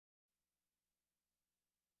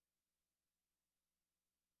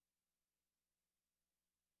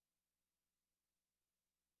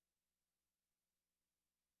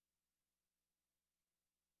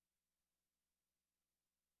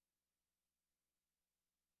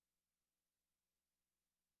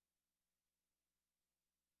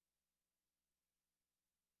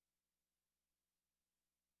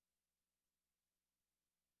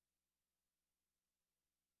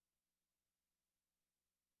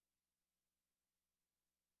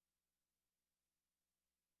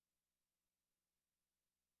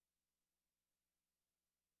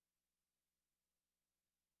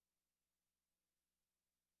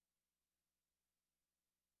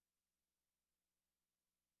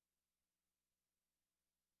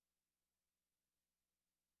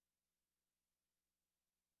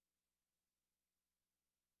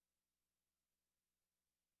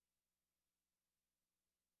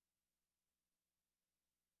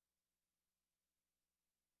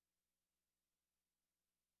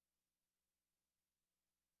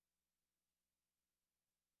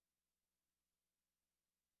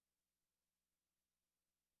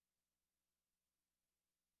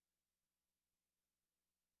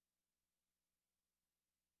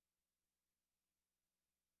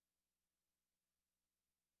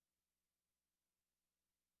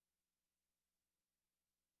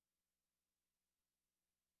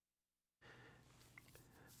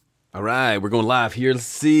All right, we're going live here. Let's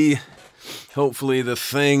see. Hopefully the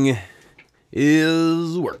thing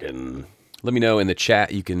is working. Let me know in the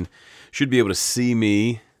chat. Should be able to see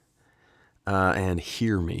me and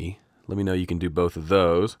hear me. Let me know you can do both of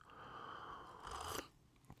those.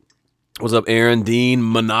 What's up, Aaron, Dean,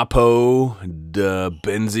 Monapo,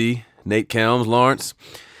 Benzie, Nate Kelms, Lawrence?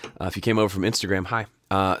 If you came over from Instagram, hi.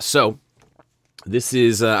 So this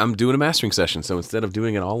is, I'm doing a mastering session. So instead of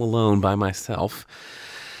doing it all alone by myself,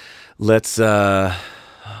 let's,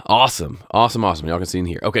 awesome. Y'all can see in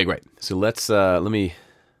here. Okay, great. So let me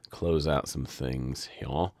close out some things,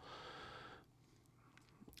 y'all.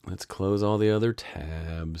 Let's close all the other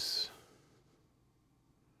tabs.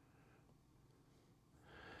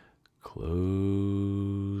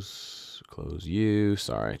 Close you.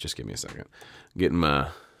 Sorry, just give me a second. Getting my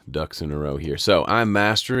ducks in a row here. So I'm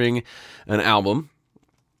mastering an album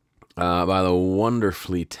by the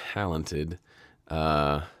wonderfully talented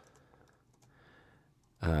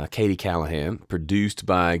Katie Callahan, produced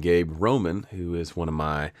by Gabe Roman, who is one of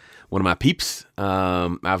my peeps.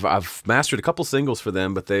 I've mastered a couple singles for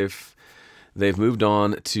them, but they've moved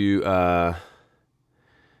on to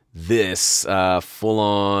this full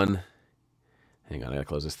on. Hang on, I gotta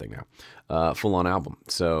close this thing now. Full on album.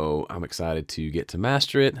 So I'm excited to get to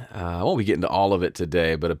master it. I won't be getting to all of it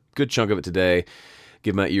today, but a good chunk of it today.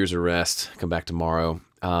 Give my ears a rest. Come back tomorrow.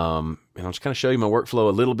 And I'll just kind of show you my workflow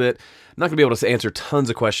a little bit. I'm not going to be able to answer tons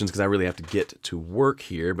of questions because I really have to get to work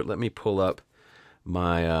here, but let me pull up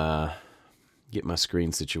my, get my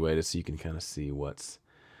screen situated so you can kind of see what's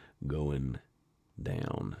going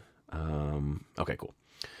down. Okay, cool.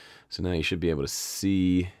 So now you should be able to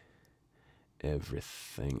see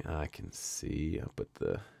everything I can see. I'll put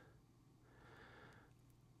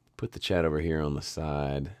the chat over here on the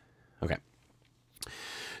side. Okay.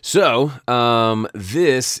 So,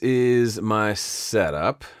 this is my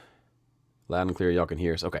setup. Loud and clear, y'all can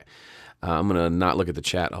hear us. Okay. I'm going to not look at the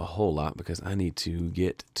chat a whole lot because I need to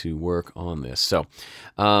get to work on this. So,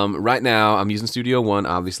 right now, I'm using Studio One.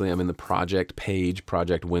 Obviously, I'm in the project page,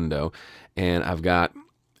 project window, and I've got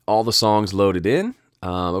all the songs loaded in.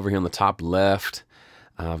 Over here on the top left,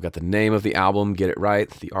 I've got the name of the album, get it right,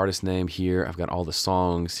 the artist name here. I've got all the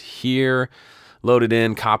songs here, loaded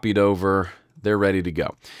in, copied over. They're ready to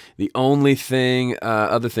go. The only thing,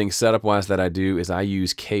 other thing setup-wise that I do is I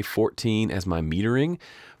use K14 as my metering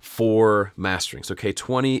for mastering. So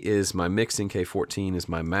K20 is my mixing, K14 is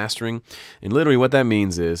my mastering. And literally what that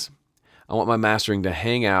means is I want my mastering to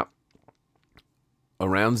hang out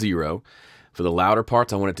around 0. For the louder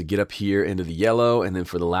parts, I want it to get up here into the yellow, and then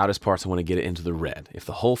for the loudest parts, I want to get it into the red. If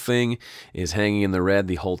the whole thing is hanging in the red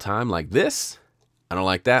the whole time like this, I don't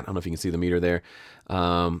like that. I don't know if you can see the meter there.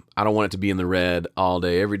 I don't want it to be in the red all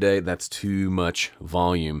day, every day. That's too much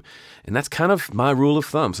volume. And that's kind of my rule of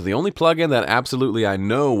thumb. So the only plugin that absolutely I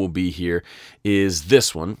know will be here is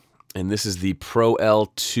this one. And this is the Pro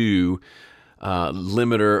L2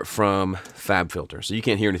 limiter from FabFilter. So you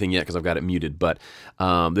can't hear anything yet because I've got it muted. But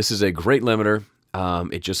this is a great limiter.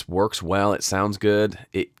 It just works well. It sounds good.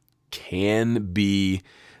 It can be,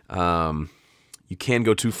 you can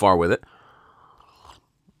go too far with it.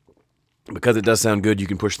 Because it does sound good, you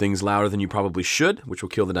can push things louder than you probably should, which will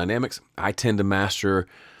kill the dynamics. I tend to master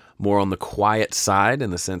more on the quiet side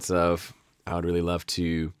in the sense of I would really love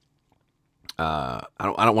to. I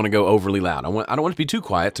don't want to go overly loud. I don't want it to be too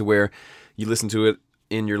quiet to where you listen to it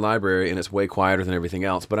in your library and it's way quieter than everything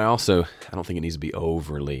else. But I don't think it needs to be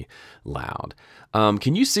overly loud.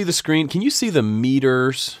 Can you see the screen? Can you see the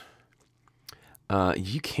meters?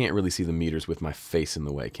 You can't really see the meters with my face in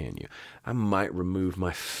the way, can you? I might remove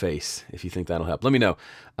my face if you think that'll help. Let me know.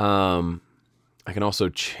 I can also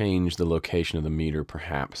change the location of the meter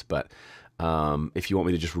perhaps, but if you want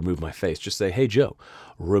me to just remove my face, just say, hey, Joe,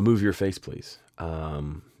 remove your face, please.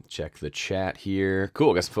 Check the chat here.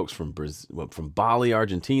 Cool, got some folks from Bali,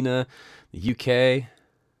 Argentina, the UK.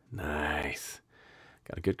 Nice.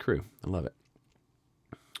 Got a good crew. I love it.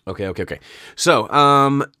 Okay. So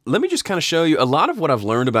let me just kind of show you a lot of what I've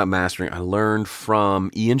learned about mastering. I learned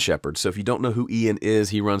from Ian Shepherd. So if you don't know who Ian is,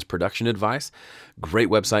 he runs Production Advice. Great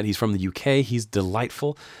website. He's from the UK. He's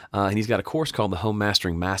delightful. And he's got a course called the Home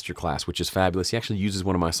Mastering Masterclass, which is fabulous. He actually uses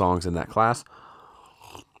one of my songs in that class.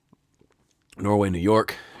 Norway, New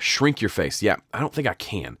York. Shrink your face. Yeah, I don't think I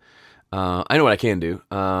can. I know what I can do.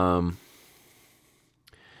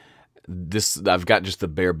 I've got just the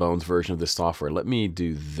bare bones version of this software. Let me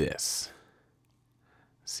do this.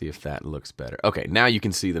 See if that looks better. Okay, now you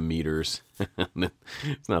can see the meters.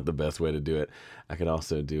 It's not the best way to do it. I could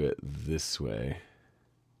also do it this way.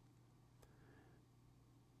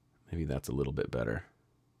 Maybe that's a little bit better.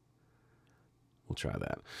 We'll try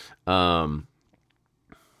that.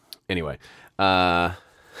 Anyway,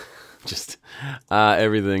 just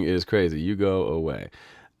everything is crazy. You go away.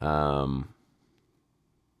 Yeah,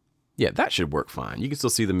 that should work fine. You can still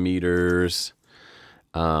see the meters.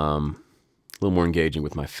 A little more engaging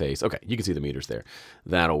with my face. Okay, you can see the meters there.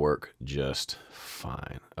 That'll work just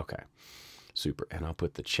fine. Okay, super. And I'll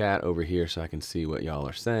put the chat over here so I can see what y'all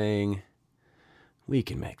are saying. We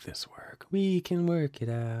can make this work. We can work it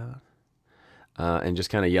out. And just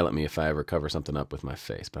kind of yell at me if I ever cover something up with my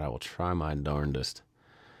face. But I will try my darndest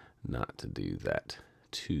not to do that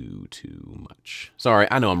too much. Sorry,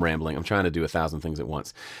 I know I'm rambling. I'm trying to do 1,000 things at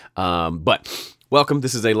once. But welcome.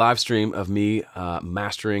 This is a live stream of me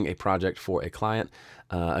mastering a project for a client.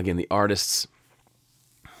 Again, the artists,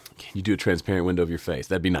 can you do a transparent window of your face?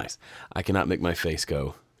 That'd be nice. I cannot make my face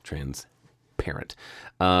go transparent.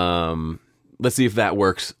 Let's see if that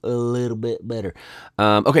works a little bit better.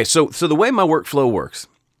 Okay, so the way my workflow works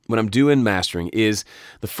when I'm doing mastering is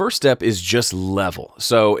the first step is just level.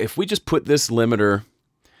 So if we just put this limiter,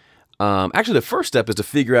 actually the first step is to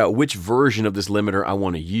figure out which version of this limiter I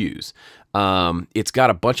want to use. It's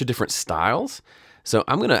got a bunch of different styles. So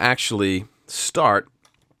I'm going to actually start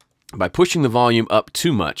by pushing the volume up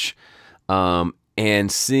too much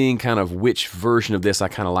and seeing kind of which version of this I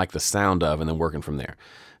kind of like the sound of and then working from there.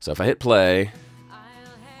 So if I hit play,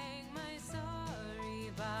 please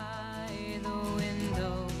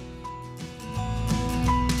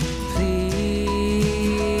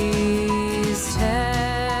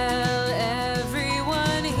tell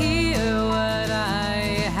everyone here what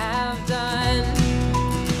I have done,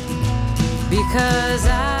 because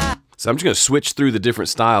so I'm just going to switch through the different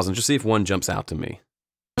styles and just see if one jumps out to me.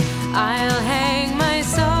 I'll hang my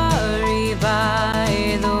sorry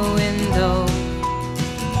by the window.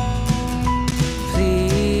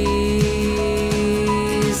 Please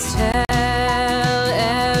tell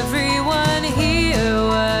everyone here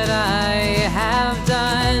what I have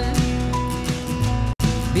done,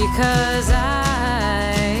 because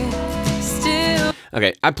I still...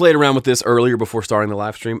 Okay, I played around with this earlier before starting the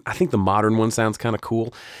live stream. I think the modern one sounds kind of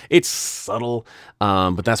cool. It's subtle,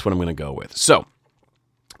 but that's what I'm going to go with. So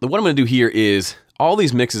what I'm going to do here is all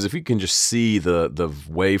these mixes, if you can just see the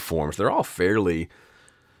waveforms, they're all fairly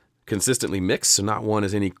consistently mixed, so not one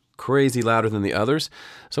is any crazy louder than the others.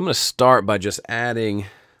 So I'm going to start by just adding,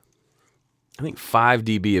 I think, 5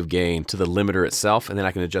 dB of gain to the limiter itself, and then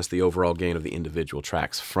I can adjust the overall gain of the individual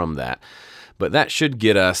tracks from that. But that should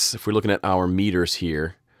get us, if we're looking at our meters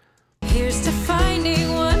here. Here's to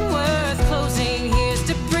finding one worth closing, here's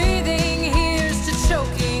to breathing, here's to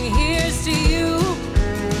choking, here's to you.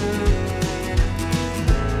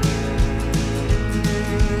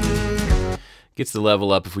 Gets the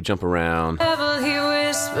level up if we jump around. Level, he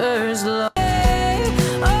whispers low.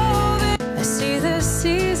 I see the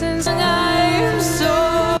seasons and I am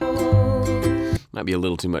so... Might be a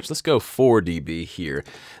little too much. Let's go 4 dB here.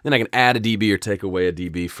 Then I can add a dB or take away a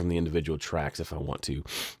dB from the individual tracks if I want to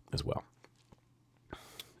as well.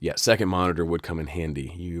 Yeah, second monitor would come in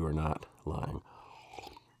handy. You are not lying.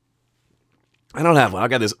 I don't have one. I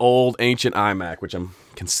got this old ancient iMac, which I'm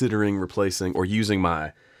considering replacing or using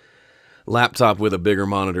my laptop with a bigger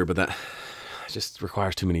monitor, but that just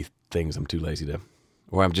requires too many things. I'm too lazy to,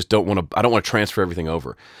 or I just don't want to, I don't want to transfer everything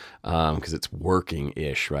over because it's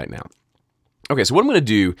working-ish right now. Okay, so what I'm going to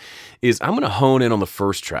do is I'm going to hone in on the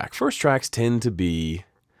first track. First tracks tend to be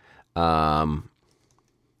fairly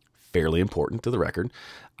important to the record.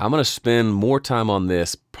 I'm going to spend more time on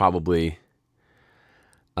this probably.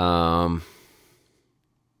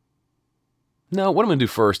 No, what I'm going to do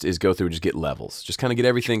first is go through and just get levels. Just kind of get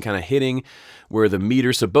everything kind of hitting where the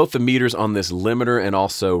meters, so both the meters on this limiter and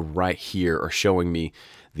also right here are showing me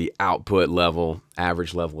the output level,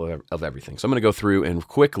 average level of everything. So I'm going to go through and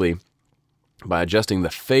quickly, by adjusting the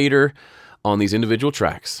fader on these individual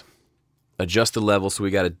tracks, adjust the level so we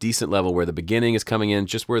got a decent level where the beginning is coming in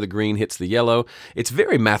just where the green hits the yellow. It's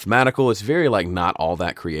very mathematical. It's very like not all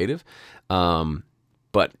that creative.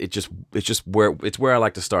 But it's where I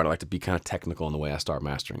like to start. I like to be kind of technical in the way I start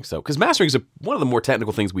mastering. So, because mastering is one of the more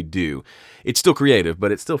technical things we do. It's still creative,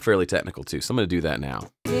 but it's still fairly technical too. So I'm going to do that now.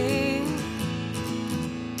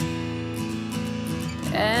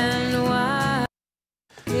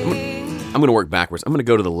 I'm going to work backwards. I'm going to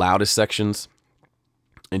go to the loudest sections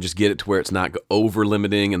and just get it to where it's not over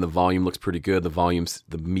limiting and the volume looks pretty good.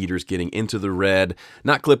 The meter's getting into the red,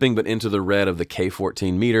 not clipping, but into the red of the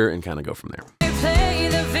K14 meter, and kind of go from there. Play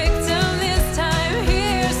the victim this time,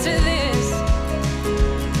 here's to this,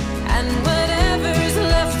 and whatever's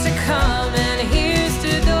left to come, and here's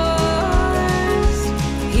to doors,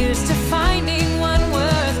 here's to finding one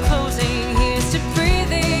worth closing, here's to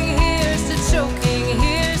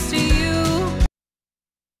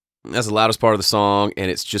That's the loudest part of the song, and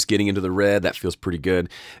it's just getting into the red. That feels pretty good.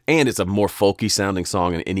 And it's a more folky sounding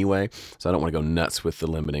song in any way, so I don't want to go nuts with the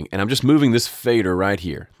limiting. And I'm just moving this fader right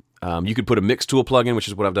here. You could put a mix tool plug in, which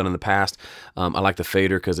is what I've done in the past. I like the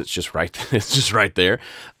fader because it's just right. It's just right there.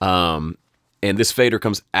 And this fader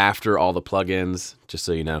comes after all the plugins, just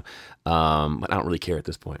so you know. But I don't really care at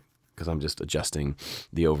this point because I'm just adjusting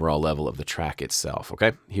the overall level of the track itself.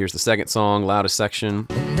 Okay, here's the second song, loudest section.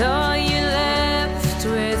 And all you left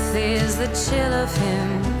with is the chill of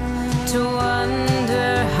him, to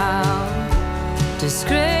wonder how to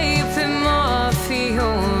scrape him off. He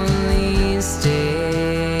only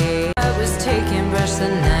stayed. I was taking brush the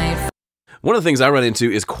night. One of the things I run into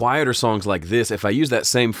is quieter songs like this. If I use that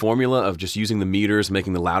same formula of just using the meters,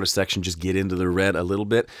 making the loudest section just get into the red a little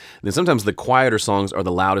bit, then sometimes the quieter songs are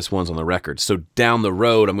the loudest ones on the record. So down the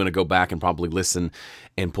road, I'm going to go back and probably listen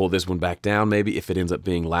and pull this one back down, maybe, if it ends up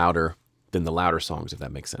being louder than the louder songs, if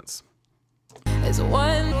that makes sense. It's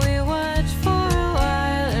when we watch for a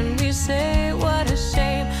while and we say what a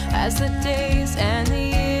shame as the days and the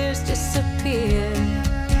years disappear.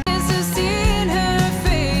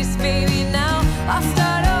 I'll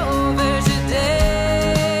start over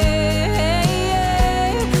today,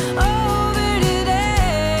 over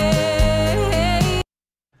today.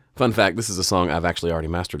 Fun fact, this is a song I've actually already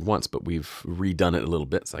mastered once, but we've redone it a little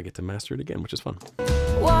bit, so I get to master it again, which is fun.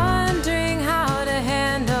 Wondering how to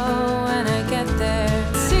handle when I get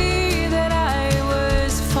there. See that I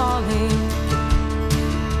was falling.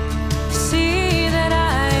 See that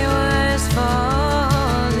I was falling.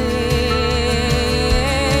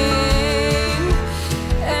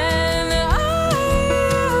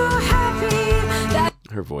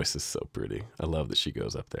 Her voice is so pretty. I love that she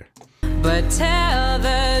goes up there. But tell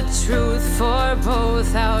the truth for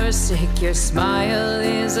both our sake. Your smile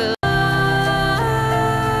is a I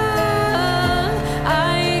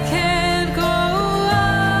can't go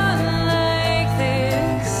on like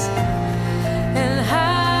this. And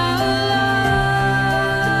how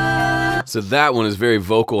So that one is very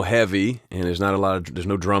vocal heavy, and there's not a lot of, there's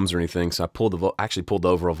no drums or anything. So I actually pulled the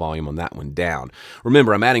overall volume on that one down.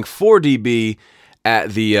 Remember, I'm adding 4 dB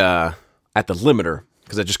at the limiter,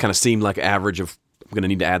 because that just kind of seemed like average of, I'm going to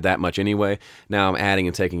need to add that much anyway. Now I'm adding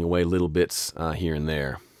and taking away little bits here and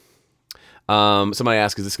there. Somebody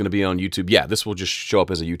asked, is this going to be on YouTube? Yeah, this will just show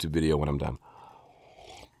up as a YouTube video when I'm done.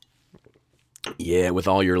 Yeah, with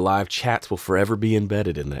all your live chats will forever be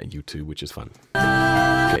embedded in that YouTube, which is fun.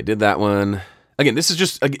 Okay, did that one. Again, this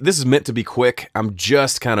is meant to be quick. I'm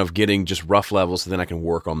just kind of getting just rough levels so then I can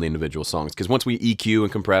work on the individual songs. Because once we EQ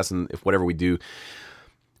and compress and if whatever we do,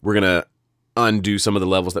 we're going to undo some of the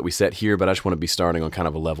levels that we set here, but I just want to be starting on kind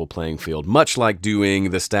of a level playing field, much like doing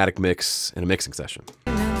the static mix in a mixing session.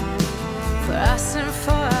 for us and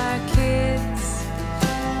for our kids.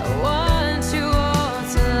 I want you all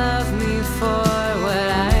to love me for what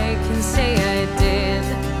I can say I did.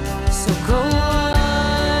 So go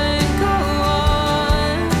on, go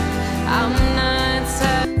on. I'm not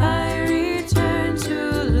sad. I return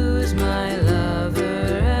to lose my lover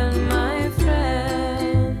and my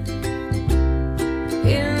friend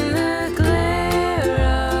in the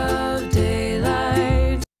glare of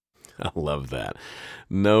daylight. I love that.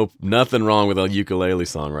 Nope, nothing wrong with a ukulele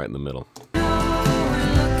song right in the middle.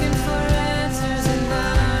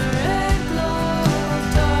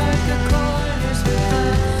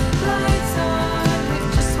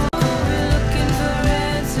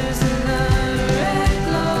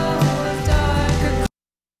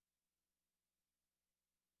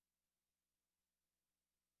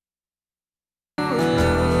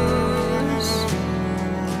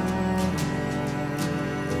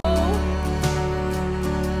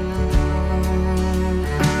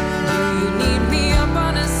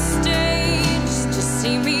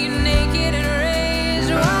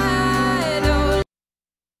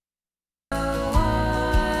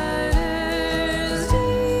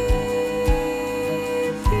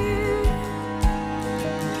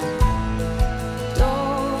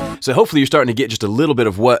 So hopefully you're starting to get just a little bit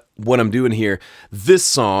of what I'm doing here. This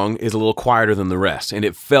song is a little quieter than the rest, and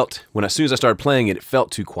it felt, as soon as I started playing it, it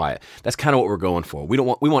felt too quiet. That's kind of what we're going for. We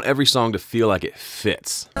want every song to feel like it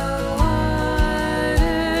fits.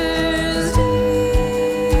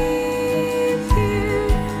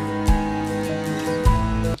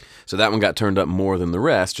 So that one got turned up more than the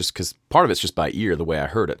rest, just because part of it's just by ear, the way I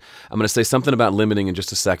heard it. I'm going to say something about limiting in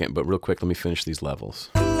just a second, but real quick, let me finish these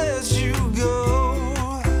levels.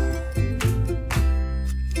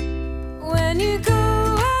 When you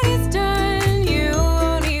go, when it's done, you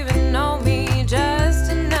won't even know me.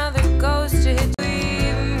 Just another ghost to hit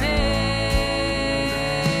we made.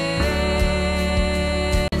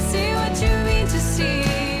 See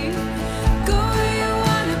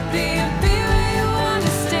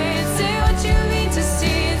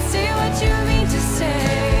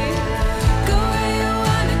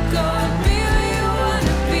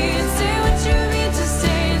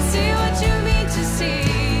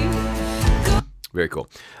Very cool.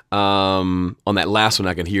 On that last one,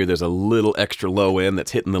 I can hear there's a little extra low end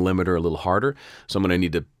that's hitting the limiter a little harder. So I'm going to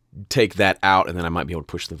need to take that out, and then I might be able to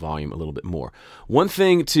push the volume a little bit more. One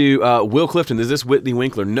thing to Will Clifton, is this Whitney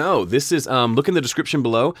Winkler? No, this is, look in the description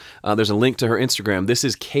below. There's a link to her Instagram. This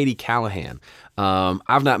is Katie Callahan.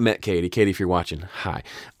 I've not met Katie. Katie, if you're watching, hi.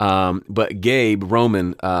 But Gabe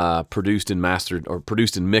Roman produced and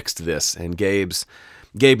mixed this, and Gabe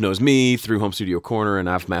knows me through Home Studio Corner, and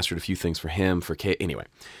I've mastered a few things for him, for Kate. Anyway,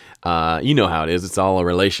 you know how it is. It's all a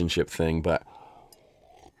relationship thing, but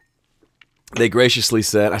they graciously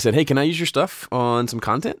said, I said, hey, can I use your stuff on some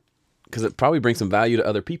content? Because it probably brings some value to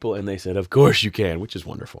other people. And they said, of course you can, which is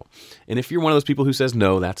wonderful. And if you're one of those people who says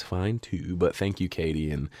no, that's fine too. But thank you,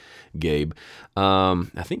 Katie and Gabe.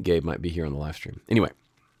 I think Gabe might be here on the live stream. Anyway.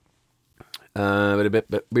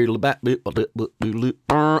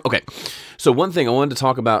 Okay. So one thing I wanted to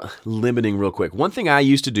talk about limiting real quick. One thing I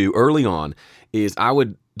used to do early on is I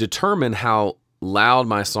would determine how loud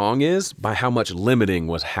my song is by how much limiting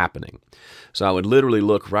was happening. So I would literally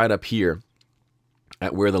look right up here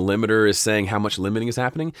at where the limiter is saying how much limiting is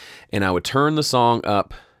happening, and I would turn the song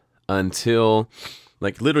up until,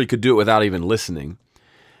 like, literally could do it without even listening,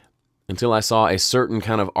 until I saw a certain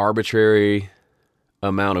kind of arbitrary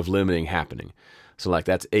amount of limiting happening. So like,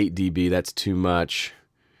 that's 8 dB, that's too much.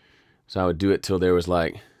 So I would do it till there was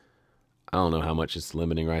like, I don't know how much it's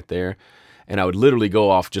limiting right there. And I would literally go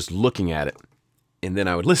off just looking at it. And then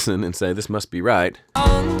I would listen and say, this must be right.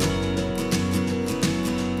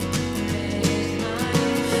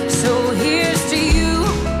 So here's to you.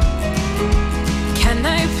 Can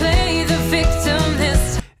I play the victim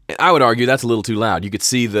this? I would argue that's a little too loud. You could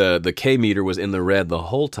see the K meter was in the red the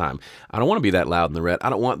whole time. I don't want to be that loud in the red.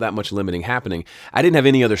 I don't want that much limiting happening. I didn't have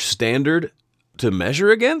any other standard to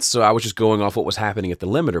measure against, so I was just going off what was happening at the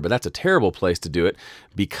limiter. But that's a terrible place to do it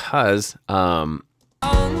because let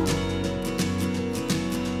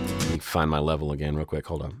me find my level again real quick.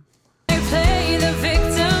 Hold on. Play the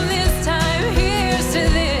victim this time. Here's to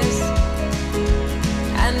this.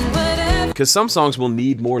 And whatever. Because some songs will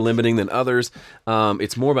need more limiting than others.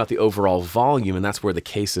 It's more about the overall volume, and that's where the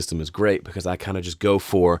K system is great, because I kind of just go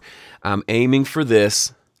for, I'm aiming for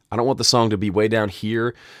this. I don't want the song to be way down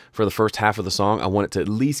here for the first half of the song. I want it to at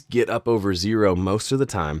least get up over 0 most of the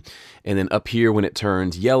time. And then up here when it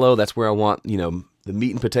turns yellow, that's where I want, you know, the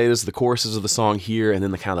meat and potatoes, the choruses of the song here, and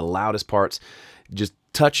then the kind of loudest parts just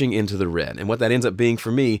touching into the red. And what that ends up being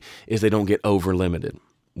for me is they don't get over limited.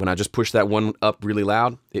 When I just pushed that one up really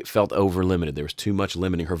loud, it felt over limited. There was too much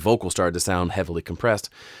limiting. Her vocal started to sound heavily compressed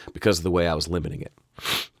because of the way I was limiting it.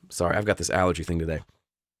 Sorry, I've got this allergy thing today.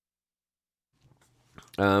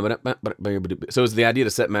 So is the idea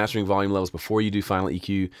to set mastering volume levels before you do final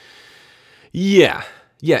EQ? Yeah.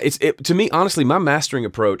 To me, honestly, my mastering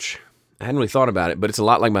approach, I hadn't really thought about it, but it's a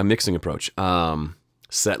lot like my mixing approach.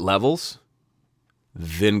 Set levels,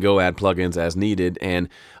 then go add plugins as needed. And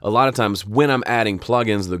a lot of times when I'm adding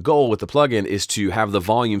plugins, the goal with the plugin is to have the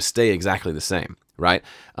volume stay exactly the same, right?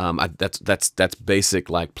 That's basic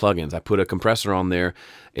like plugins. I put a compressor on there.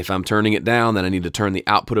 If I'm turning it down, then I need to turn the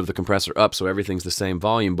output of the compressor up so everything's the same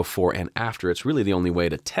volume before and after. It's really the only way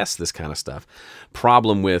to test this kind of stuff.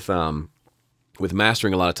 Problem with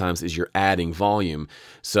mastering a lot of times is you're adding volume.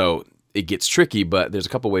 So it gets tricky, but there's a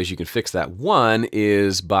couple ways you can fix that. One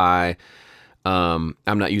is by I'm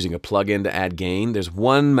not using a plugin to add gain. There's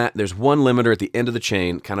one limiter at the end of the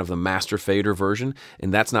chain, kind of the master fader version,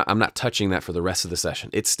 and I'm not touching that for the rest of the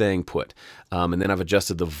session. It's staying put. And then I've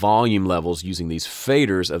adjusted the volume levels using these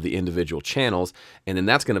faders of the individual channels, and then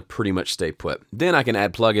that's going to pretty much stay put. Then I can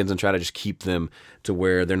add plugins and try to just keep them to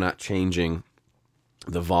where they're not changing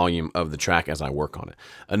the volume of the track as I work on it.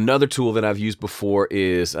 Another tool that I've used before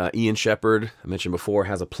is Ian Shepherd, I mentioned before,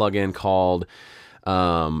 has a plugin called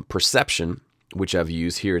Perception, which I've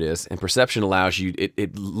used. Here it is. And Perception allows you,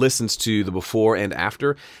 it listens to the before and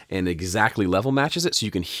after and exactly level matches it so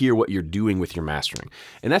you can hear what you're doing with your mastering.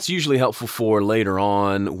 And that's usually helpful for later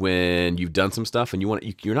on when you've done some stuff and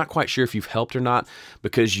you're not quite sure if you've helped or not,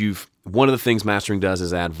 because one of the things mastering does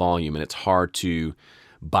is add volume, and it's hard to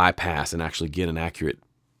bypass and actually get an accurate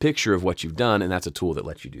picture of what you've done, and that's a tool that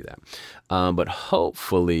lets you do that. But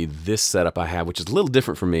hopefully this setup I have, which is a little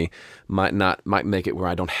different for me, might make it where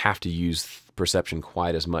I don't have to use Perception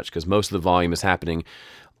quite as much, because most of the volume is happening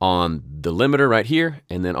on the limiter right here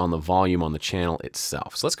and then on the volume on the channel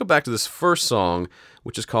itself. So let's go back to this first song,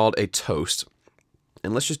 which is called A Toast,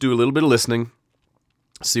 and let's just do a little bit of listening,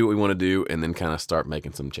 see what we want to do, and then kind of start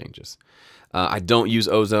making some changes. I don't use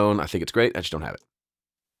Ozone. I think it's great. I just don't have it.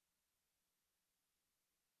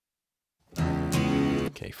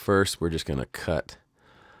 Okay, first we're just going to cut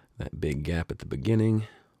that big gap at the beginning.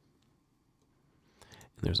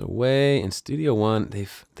 And there's a way in Studio One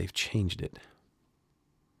they've changed it.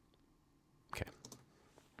 Okay.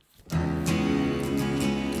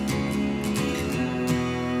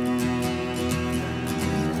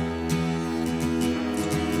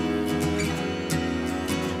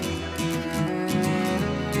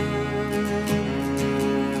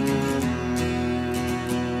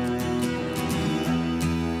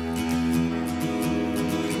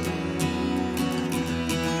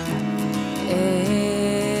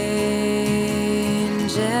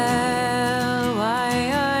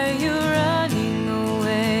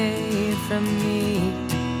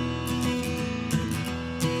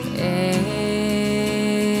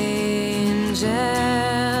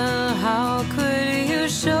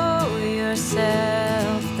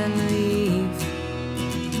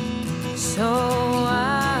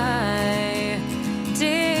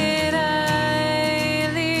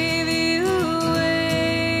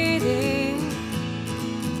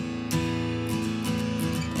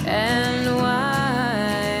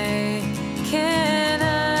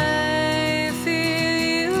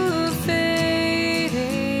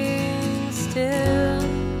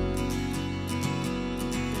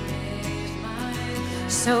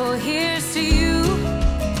 So here's to you.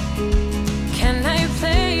 Can I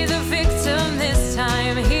play the victim this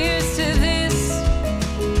time? Here's to this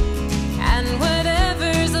and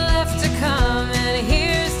whatever's left to come. And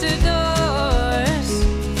here's to doors.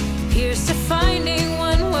 Here's to finding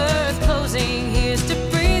one worth closing. Here's to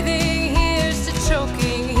breathing. Here's to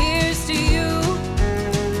choking. Here's to you.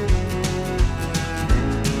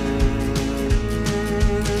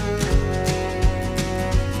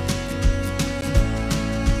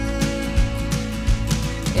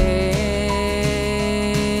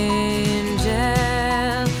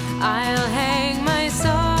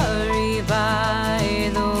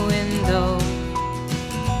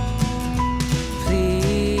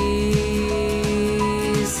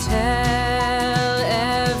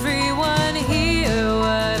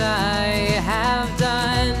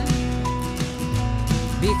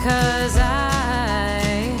 Because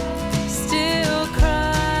I still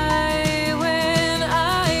cry when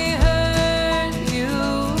I hurt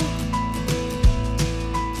you,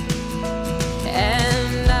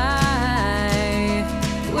 and I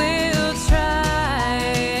will try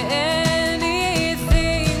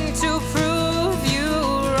anything to prove you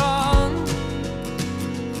wrong.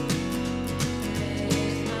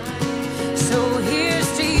 So here's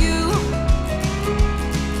to you.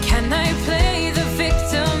 Can I play the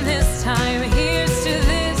victim this time? Here's to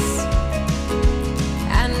this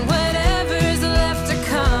and whatever's left to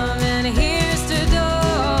come. And here's to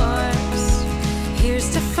doors. Here's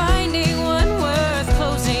to finding one worth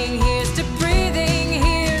closing. Here's to breathing.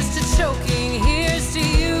 Here's to choking. Here's to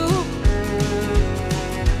you.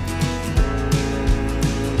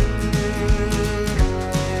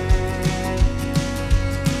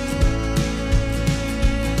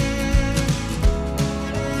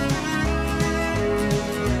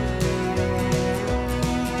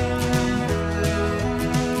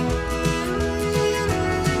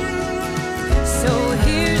 So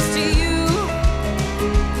here's to you.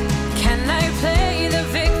 Can I play the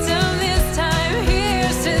victim this time?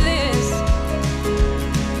 Here's to this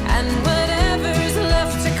and whatever's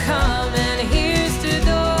left to come. And here's to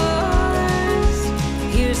doors.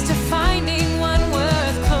 Here's to finding one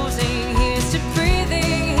worth closing. Here's to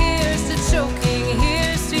breathing. Here's to choking.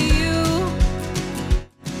 Here's to you.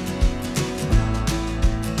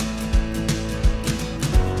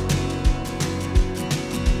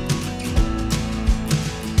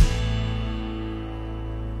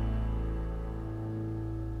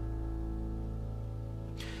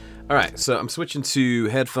 All right, so I'm switching to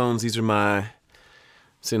headphones. These are my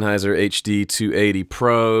Sennheiser HD 280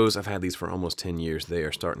 Pros. I've had these for almost 10 years. They're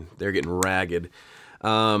getting ragged.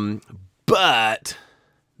 But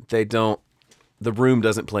the room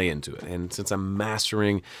doesn't play into it. And since I'm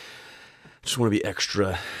mastering, I just want to be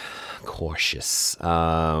extra cautious.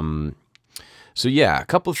 So yeah, a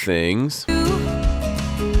couple of things. Can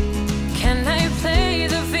I play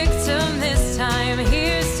the victim this time?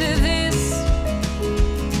 Here's to this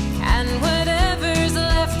and whatever's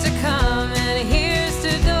left to come. And here's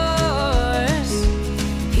to doors.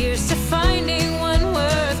 Here's to finding one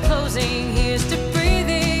worth closing. Here's to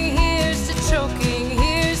breathing. Here's to choking.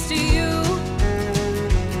 Here's to you.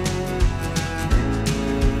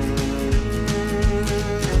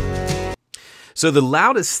 So the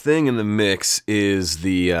loudest thing in the mix is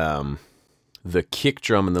the kick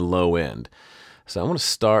drum in the low end. So I want to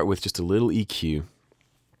start with just a little EQ,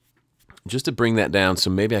 just to bring that down so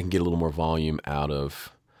maybe I can get a little more volume out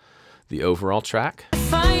of the overall track.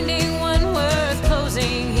 Finding one worth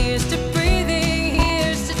closing. Here's to breathing,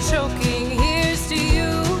 here's to choking, here's to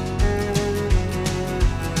you.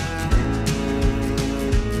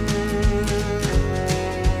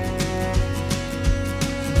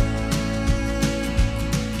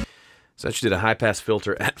 So I just did a high-pass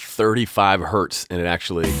filter at 35 hertz, and it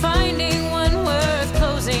actually... Finding one worth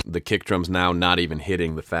closing. The kick drum's now not even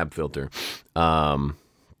hitting the fab filter.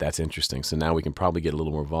 That's interesting. So now we can probably get a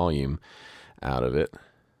little more volume out of it.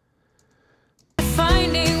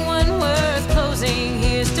 Finding one worth closing.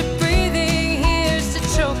 Here's to breathing, here's to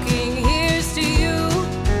choking, here's to you.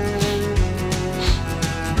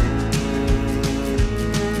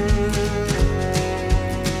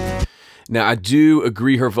 Now, I do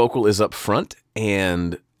agree her vocal is up front,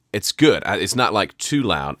 and it's good. It's not like too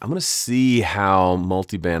loud. I'm going to see how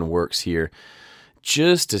multiband works here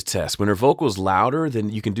just to test. When her vocal is louder,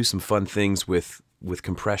 then you can do some fun things with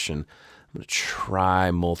compression. I'm going to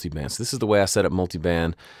try multiband. So this is the way I set up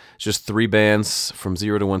multiband. It's just 3 bands from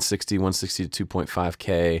 0 to 160, 160 to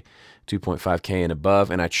 2.5K, 2.5K and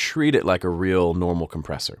above, and I treat it like a real normal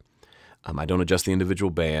compressor. I don't adjust the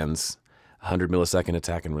individual bands. 100 millisecond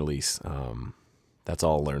attack and release. That's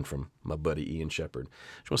all I learned from my buddy Ian Shepherd.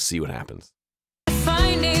 Just want to see what happens.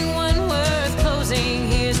 Finding one worth closing.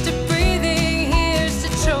 Here's to breathing, here's to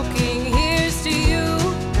choking, here's to you.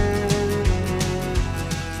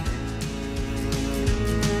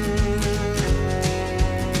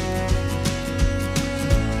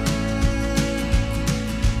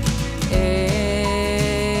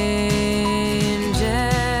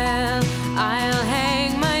 Angel, I'll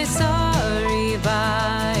hang my sorry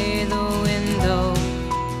by the window.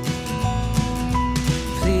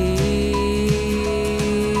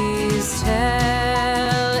 Please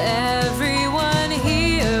tell everyone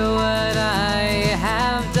here what I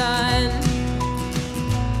have done,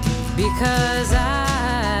 because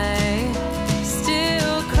I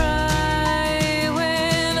still cry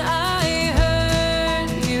when I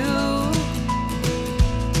hurt you,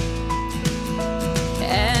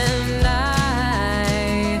 and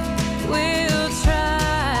I will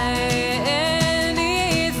try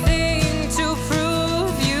anything to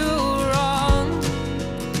prove you wrong.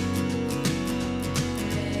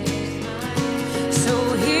 So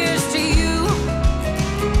here's to you.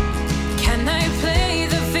 Can I play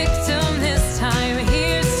the victim this time?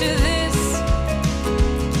 Here's to this,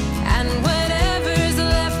 and whatever's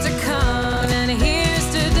left to come. And here's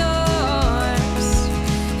to doors.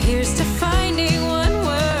 Here's to finding one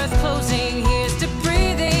worth closing. Here's to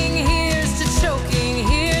breathing. Here's to choking.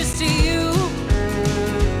 Here's to you.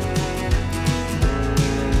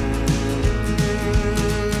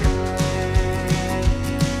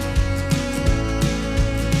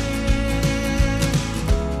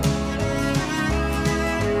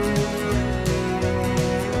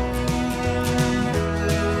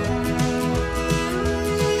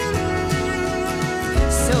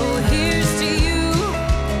 So here's to you.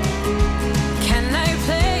 Can I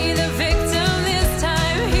play the victim this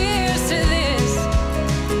time? Here's to this,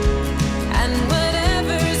 and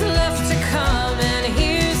whatever's left to come. And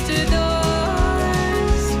here's to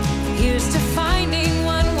doors. Here's to finding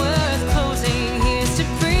one worth closing. Here's to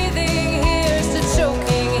breathing. Here's to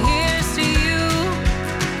choking. Here's to you.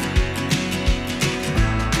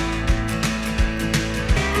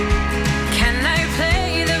 Can I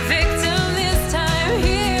play the victim this time?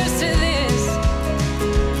 Here's to this,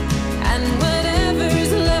 and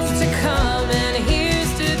whatever's left to come. And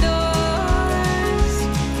here's to doors.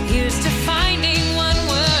 Here's to finding one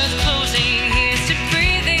worth closing. Here's to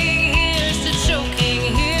breathing. Here's to choking.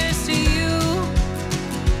 Here's to you.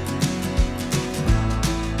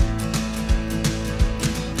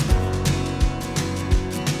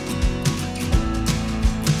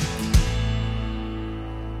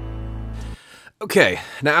 Okay,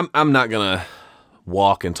 now I'm not gonna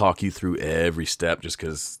walk and talk you through every step just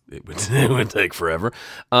because it would take forever.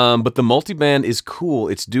 But the multiband is cool.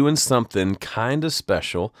 It's doing something kind of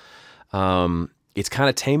special. It's kind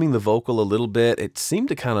of taming the vocal a little bit. It seemed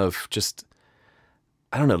to kind of just,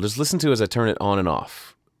 I don't know, just listen to it as I turn it on and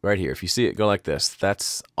off. Right here, if you see it go like this,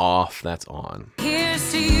 that's off, that's on.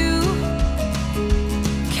 Here's to you.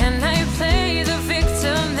 Can I play the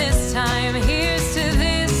victim this time? Here's to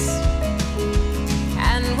this,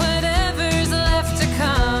 and whatever's left to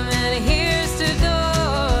come. And here's to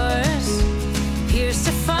doors. Here's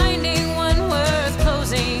to finding one worth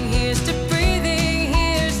closing. Here's to breathing.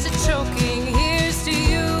 Here's to choking. Here's to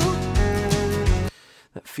you.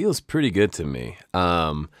 That feels pretty good to me.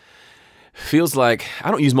 Feels like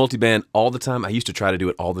I don't use multiband all the time. I used to try to do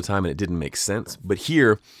it all the time and it didn't make sense. But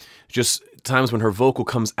here, just times when her vocal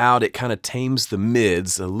comes out, it kind of tames the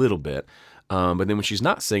mids a little bit. But then when she's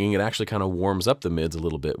not singing, it actually kind of warms up the mids a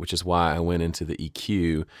little bit, which is why I went into the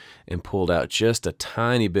EQ and pulled out just a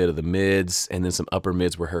tiny bit of the mids and then some upper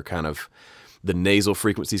mids where her kind of the nasal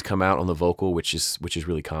frequencies come out on the vocal, which is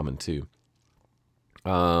really common too.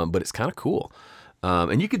 But it's kind of cool.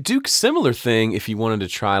 And you could do similar thing if you wanted to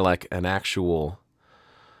try like an actual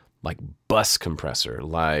like bus compressor,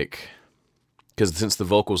 like, because since the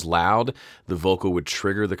vocal's loud, the vocal would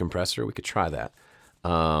trigger the compressor. We could try that.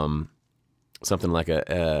 Something like an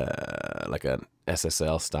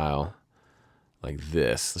SSL style, like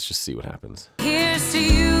this. Let's just see what happens. Here's to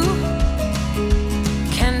you.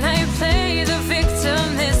 Can I play the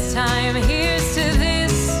victim this time? Here's to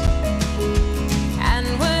this. And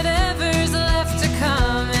whatever's left to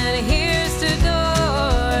come. And here's to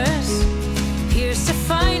doors. Here's to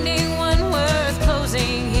finding one worth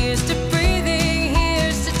closing. Here's to breathing.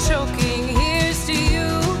 Here's to choking. Here's to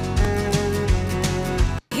you.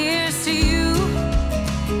 Here's to you.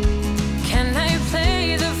 Can I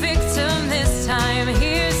play the victim this time?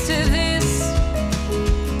 Here's to this.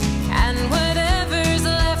 And whatever's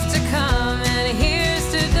left to come. And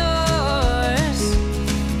here's to doors.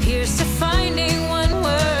 Here's to finding one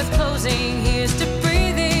worth closing. Here's to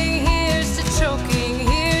breathing. Here's to choking.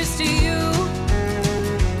 Here's to you.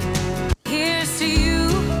 Here's to you.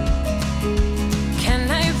 Can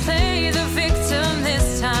I play the victim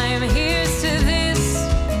this time? Here's to this.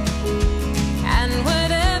 And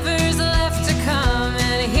whatever's left to come.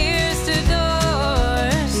 And here's to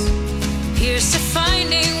doors. Here's to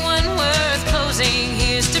finding one worth closing.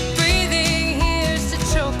 Here's to breathing. Here's to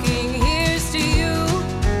choking. Here's to you.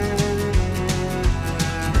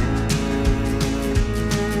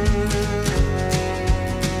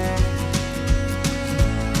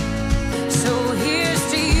 So here's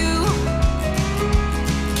to you.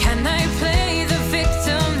 Can I play the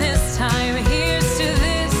victim this time? Here's to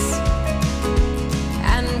this.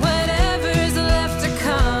 And whatever's left to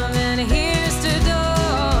come. And here's to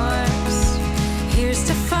doors. Here's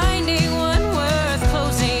to finding one worth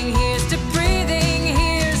closing. Here's to breathing.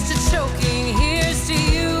 Here's to choking. Here's to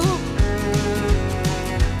you.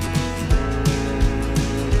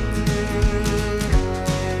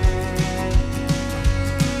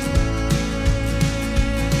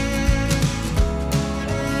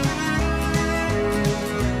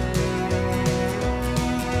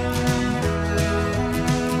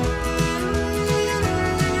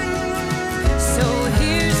 So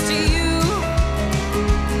here's to you.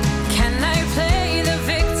 Can I play the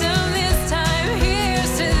victim this time?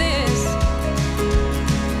 Here's to this.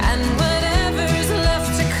 And whatever's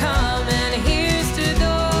left to come. And here's to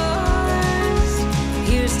doors.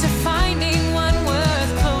 Here's to finding one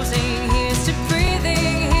worth closing. Here's to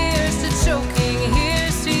breathing. Here's to choking.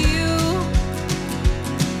 Here's to you.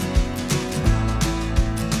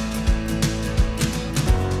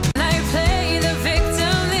 Can I play the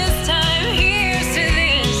victim this time? Here's to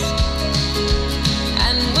this.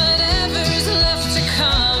 And whatever's left to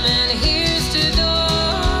come. And here's to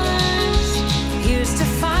doors. Here's to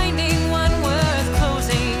finding one worth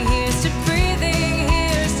closing. Here's to breathing.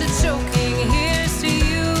 Here's to choking. Here's to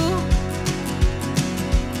you.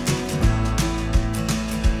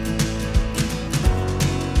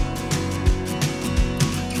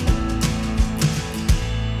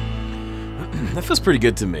 That feels pretty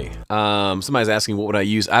good to me. Somebody's asking what would I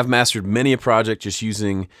use. I've mastered many a project just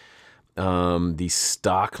using the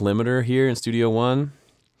stock limiter here in Studio One.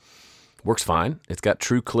 Works fine. It's got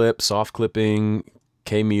true clip, soft clipping,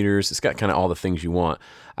 K meters. It's got kind of all the things you want.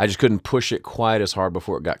 I just couldn't push it quite as hard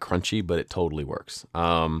before it got crunchy, but it totally works.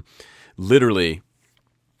 Literally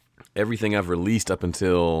everything I've released up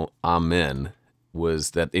until Amen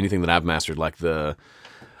was that anything that I've mastered, like the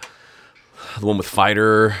one with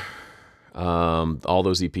Fighter. All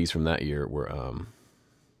those EPs from that year were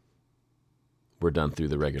done through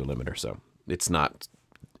the regular limiter, so it's not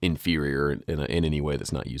inferior in any way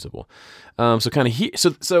that's not usable. So kind of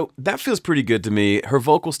so that feels pretty good to me. Her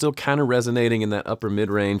vocal's still kind of resonating in that upper mid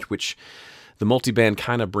range, which the multiband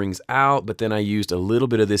kind of brings out, but then I used a little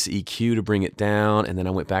bit of this EQ to bring it down, and then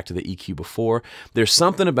I went back to the EQ before. There's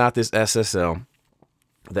something about this SSL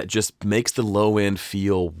that just makes the low end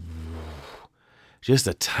feel just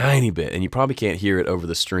a tiny bit, and you probably can't hear it over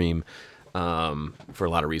the stream for a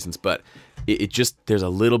lot of reasons, but it just, there's a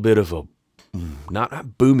little bit of a,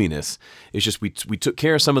 not boominess. It's just we took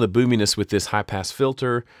care of some of the boominess with this high pass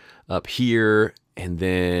filter up here, and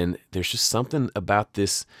then there's just something about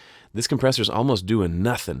this compressor's almost doing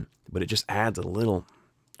nothing, but it just adds a little,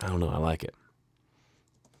 I don't know, I like it.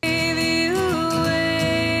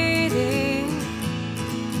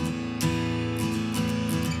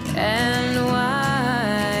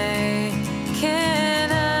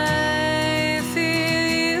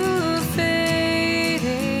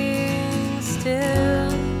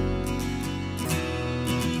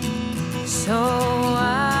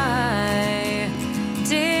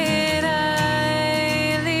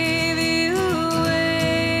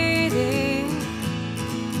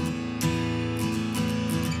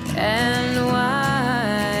 And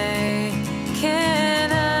why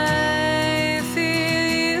can't I feel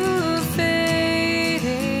you fading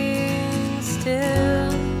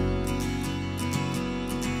still?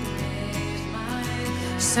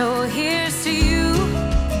 So here's to you.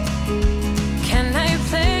 Can I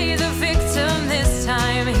play the victim this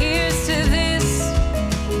time? Here's to this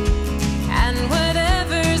and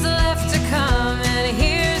whatever's left to come. And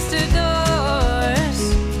here's to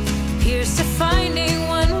doors. Here's to finding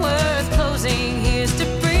one worth closing. Here's to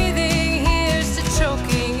breathing. Here's to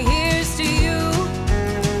choking. Here's to you.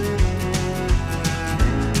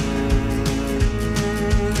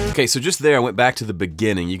 Okay, so just there, I went back to the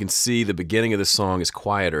beginning. You can see the beginning of this song is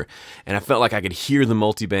quieter, and I felt like I could hear the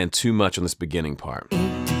multiband too much on this beginning part.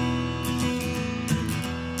 Angel,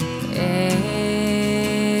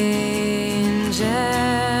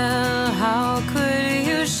 how could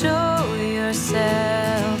you show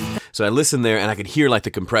yourself? So I listened there, and I could hear like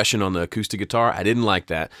the compression on the acoustic guitar. I didn't like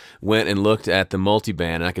that. Went and looked at the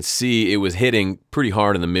multiband, and I could see it was hitting pretty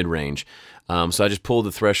hard in the mid-range. So I just pulled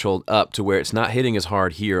the threshold up to where it's not hitting as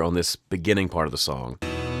hard here on this beginning part of the song.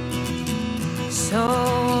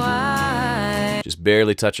 Just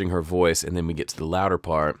barely touching her voice, and then we get to the louder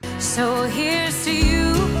part. So here's to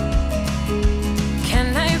you.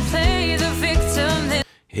 Can I play the victim?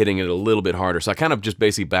 Hitting it a little bit harder. So I kind of just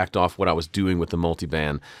basically backed off what I was doing with the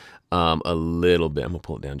multiband a little bit. I'm gonna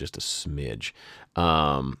pull it down just a smidge.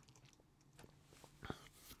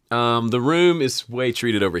 The room is way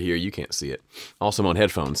treated over here. You can't see it. Also, I'm on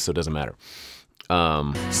headphones, so it doesn't matter.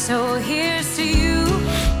 So here's to you.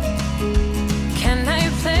 Can I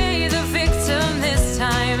play the victim this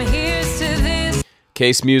time? Here's to this.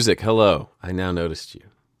 Case Music, hello. I now noticed you.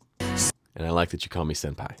 And I like that you call me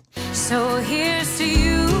senpai. So here's to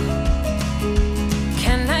you.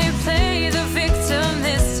 Can I play the victim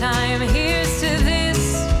this time? Here's to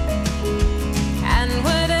this and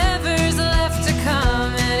whatever's left to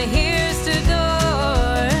come. And here's to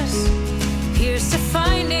doors. Here's to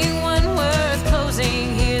finding one worth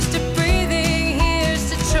closing. Here's to breathing. Here's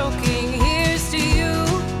to choking. Here's to you.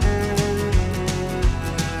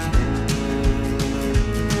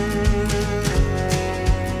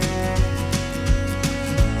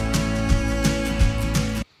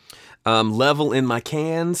 Level in my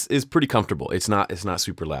cans is pretty comfortable. It's not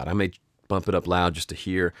super loud. I may bump it up loud just to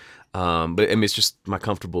hear, but I mean, it's just my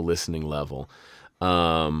comfortable listening level.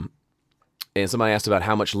 And somebody asked about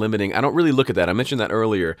how much limiting. I don't really look at that. I mentioned that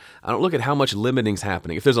earlier. I don't look at how much limiting's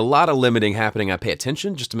happening. If there's a lot of limiting happening, I pay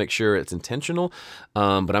attention just to make sure it's intentional.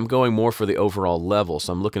 But I'm going more for the overall level.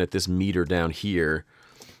 So I'm looking at this meter down here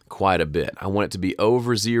quite a bit. I want it to be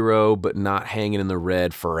over 0, but not hanging in the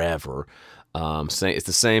red forever. It's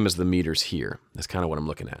the same as the meters here. That's kind of what I'm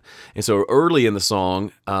looking at. And so early in the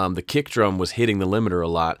song, the kick drum was hitting the limiter a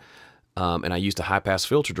lot, and I used a high-pass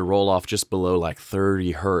filter to roll off just below like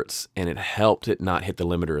 30 hertz, and it helped it not hit the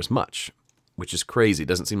limiter as much, which is crazy. It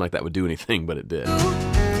doesn't seem like that would do anything, but it did.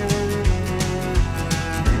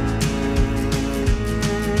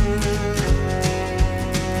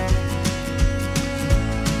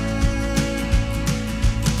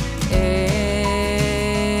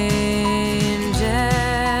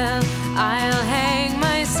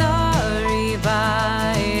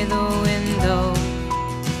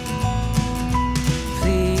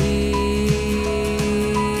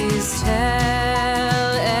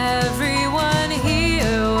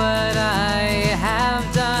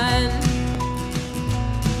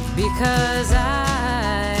 Because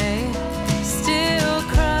I still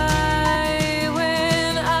cry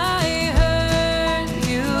when I hurt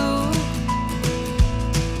you,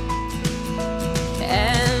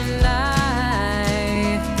 and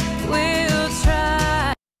I will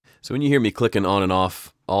try. So when you hear me clicking on and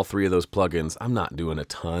off all 3 of those plugins, I'm not doing a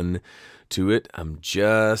ton to it. I'm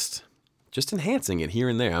just enhancing it here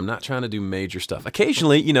and there. I'm not trying to do major stuff.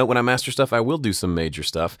 Occasionally, you know, when I master stuff, I will do some major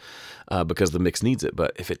stuff because the mix needs it.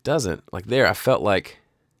 But if it doesn't, like there, I felt like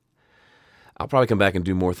I'll probably come back and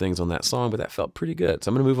do more things on that song, but that felt pretty good. So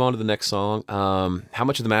I'm going to move on to the next song. How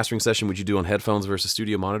much of the mastering session would you do on headphones versus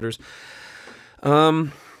studio monitors?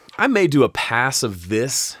 I may do a pass of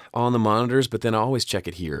this on the monitors, but then I always check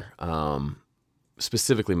it here,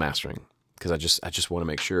 specifically mastering, because I just want to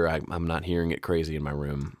make sure I'm not hearing it crazy in my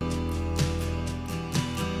room.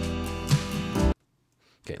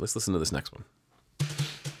 Okay, let's listen to this next one.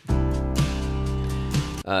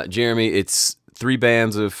 Jeremy, it's 3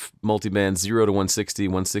 bands of multiband, 0 to 160,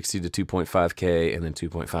 160 to 2.5K, and then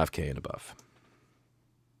 2.5K and above.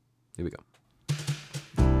 Here we go.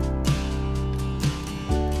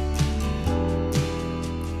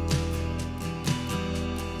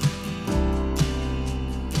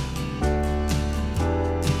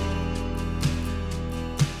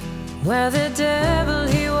 where the devil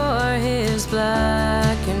he wore his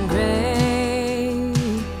black and gray.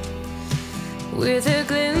 With a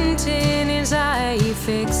glint in his eye he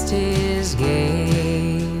fixed his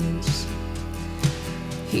gaze.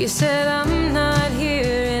 He said, I'm not here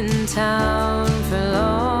in town for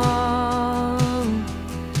long.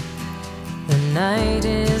 The night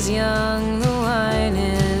is young, the wine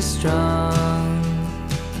is strong.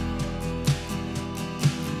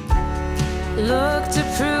 Look to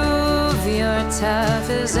prove you're tough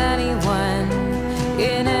as anyone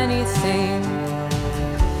in anything.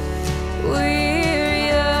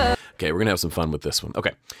 Okay, we're gonna have some fun with this one. Okay,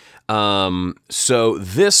 so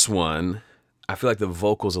this one, I feel like the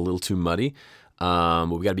vocal's a little too muddy, but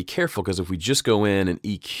we gotta be careful because if we just go in and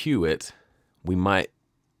EQ it, we might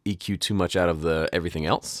EQ too much out of the everything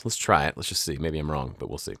else. Let's try it. Let's just see. Maybe I'm wrong, but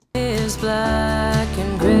we'll see. Is black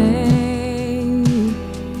and gray.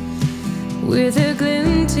 With a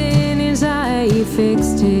glint in his eye, he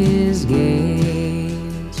fixed his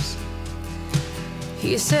gaze.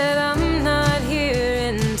 He said, I'm not here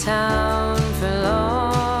in town for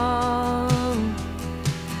long.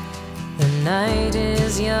 The night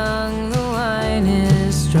is young, the wine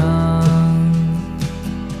is strong.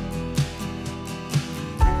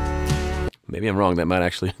 Maybe I'm wrong. That might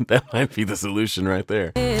actually be the solution right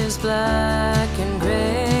there. Is black and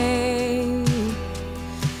gray.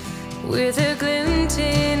 With a glint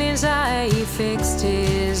in his eye, he fixed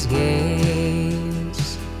his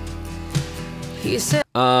gaze. He said,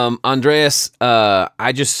 Andreas, I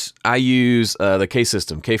use the K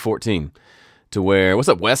system, K14, to where, what's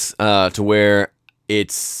up, Wes? To where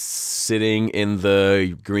it's sitting in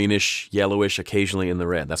the greenish, yellowish, occasionally in the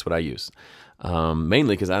red. That's what I use.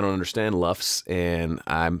 Mainly because I don't understand LUFS, and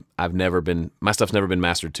my stuff's never been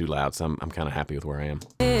mastered too loud, so I'm kind of happy with where I am.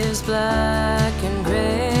 Is black and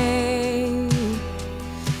gray.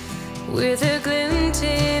 With a glint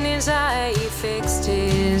in his eye, he fixed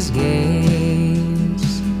his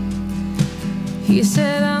gaze. He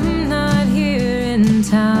said, I'm not here in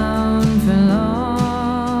town for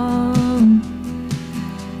long.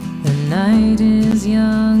 The night is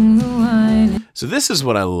young, the wine. So this is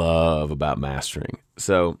what I love about mastering.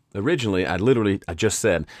 So originally, I just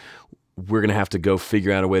said, we're going to have to go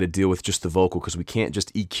figure out a way to deal with just the vocal because we can't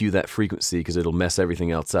just EQ that frequency because it'll mess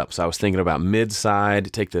everything else up. So I was thinking about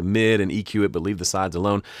mid-side, take the mid and EQ it, but leave the sides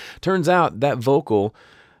alone. Turns out that vocal,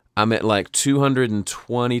 I'm at like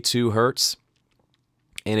 222 hertz.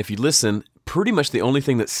 And if you listen, pretty much the only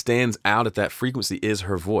thing that stands out at that frequency is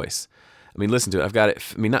her voice. I mean, listen to it. I've got it,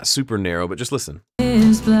 not super narrow, but just listen.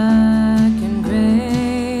 Is black and gray.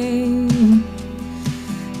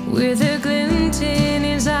 With a glint in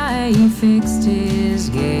his eye, he fixed his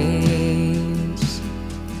gaze.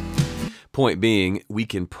 Point being, we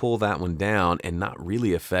can pull that one down and not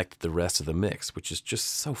really affect the rest of the mix, which is just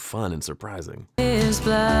so fun and surprising. Is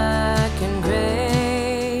black and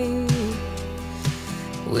gray.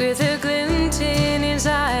 With a glint in his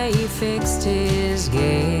eye, he fixed his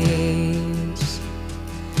gaze.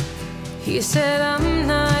 He said, I'm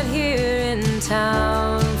not here in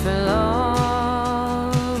town for long.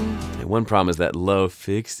 One problem is that low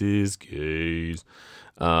fixed his gaze.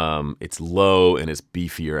 It's low and it's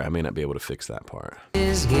beefier. I may not be able to fix that part.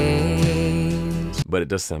 His gaze. But it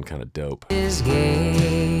does sound kind of dope. His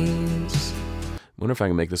gaze. Wonder if I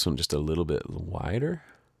can make this one just a little bit wider.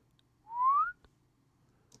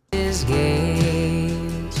 His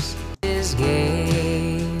gaze. His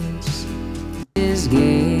gaze. His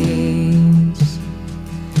gaze.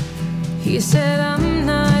 He said, I'm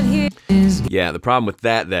not here. Yeah, the problem with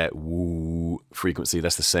that woo frequency,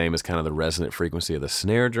 that's the same as kind of the resonant frequency of the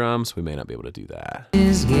snare drum, so we may not be able to do that.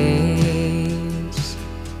 His gaze.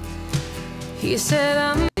 He said,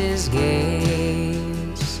 I'm his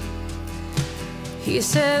gaze. He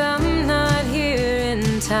said, I'm not here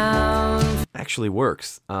in town. Actually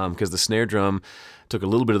works, because the snare drum took a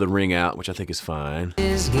little bit of the ring out, which I think is fine.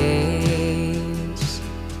 His gaze.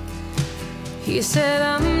 He said,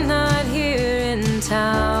 I'm not here in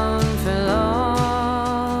town for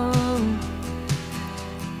long.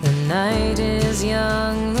 The night is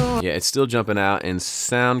young. Yeah, it's still jumping out in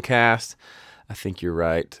Soundcast. I think you're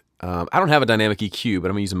right. I don't have a dynamic EQ, but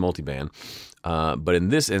I'm going to use a multiband. But in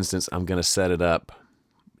this instance, I'm going to set it up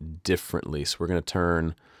differently. So we're going to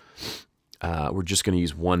turn, we're just going to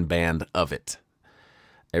use one band of it.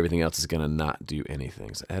 Everything else is going to not do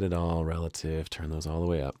anything. So edit all, relative, turn those all the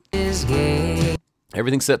way up.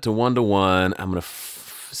 Everything's set to 1:1. I'm going to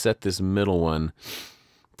set this middle one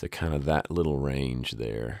to kind of that little range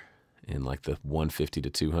there in like the 150 to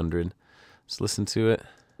 200. Let's listen to it.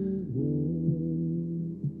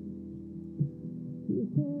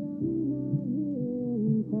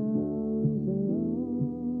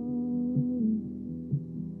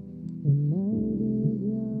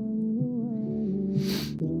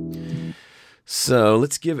 So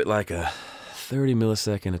let's give it like a 30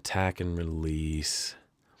 millisecond attack and release.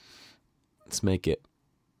 Let's just make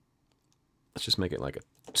it like a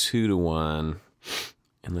 2-to-1,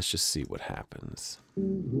 and let's just see what happens.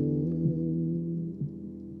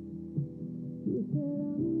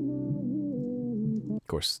 Of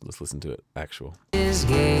course, let's listen to it actual. His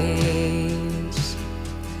gaze.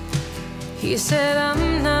 He said,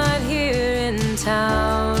 I'm not here in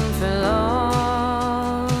town for long.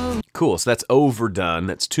 Cool, so that's overdone.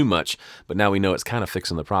 That's too much, but now we know it's kind of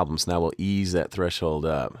fixing the problem, so now we'll ease that threshold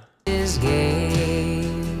up. His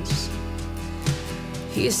gaze.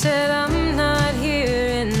 He said, I'm not here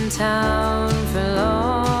in town for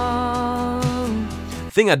long.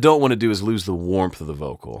 The thing I don't want to do is lose the warmth of the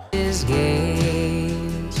vocal. His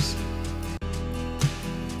gaze.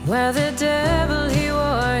 Where the devil he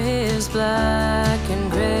wore his black and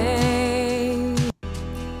gray.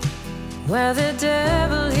 Where the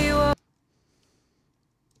devil he wore.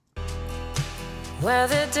 Where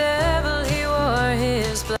the devil he wore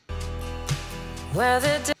his black. Where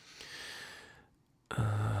the devil.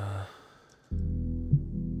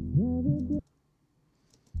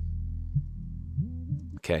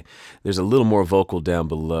 Okay, there's a little more vocal down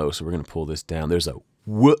below, so we're going to pull this down. There's a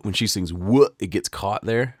whoop. When she sings whoop, it gets caught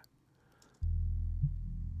there.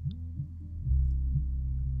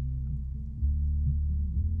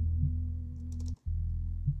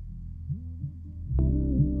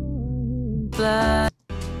 Black.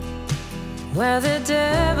 Where the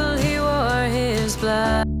devil he wore his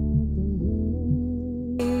black.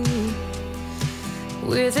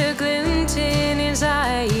 With a glint in his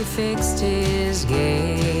eye, he fixed his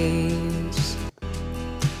gaze.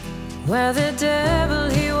 Where the devil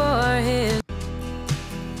he wore his.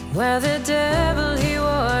 Where the devil he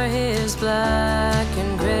wore his black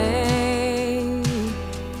and gray.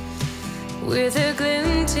 With a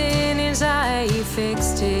glint in his eye, he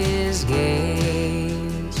fixed his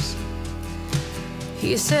gaze.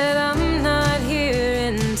 He said, I'm not here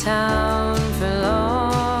in town for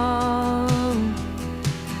long.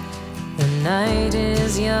 The night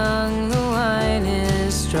is young, the wine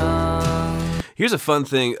is strong. Here's a fun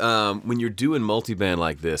thing when you're doing multiband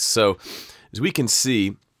like this. So as we can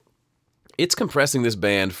see, it's compressing this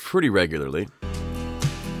band pretty regularly.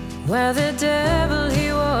 Where the devil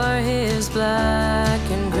he wore his black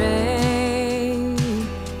and gray.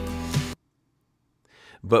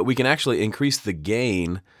 But we can actually increase the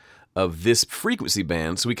gain of this frequency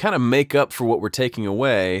band, so we kind of make up for what we're taking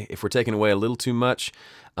away. If we're taking away a little too much,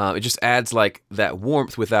 it just adds like that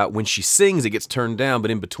warmth without, when she sings, it gets turned down,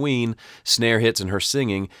 but in between snare hits and her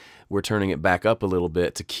singing, we're turning it back up a little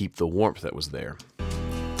bit to keep the warmth that was there.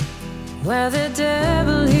 Where the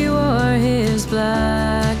devil he wore his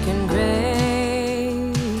black and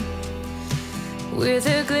gray. With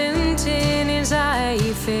a glint in his eye,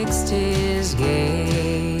 he fixed his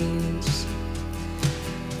gaze.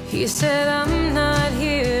 He said, I'm not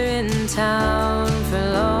here in town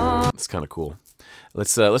for long. It's kind of cool.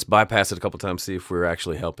 Let's bypass it a couple times, see if we're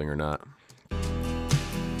actually helping or not.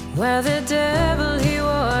 Where the devil he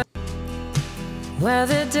wore. Where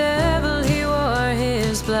the devil he wore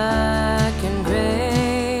his black and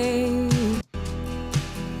gray.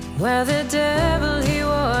 Where the devil he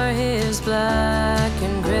wore his black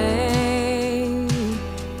and gray.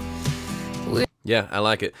 Yeah, I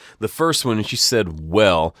like it. The first one, she said,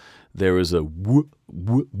 well, there was a whoop,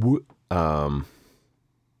 whoop, whoop.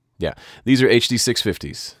 Yeah, these are HD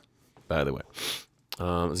 650s, by the way.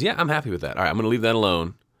 So yeah, I'm happy with that. All right, I'm going to leave that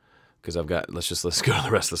alone because I've got, let's go to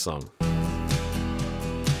the rest of the song.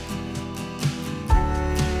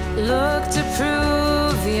 Look to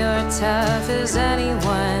prove you're tough as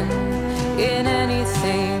anyone in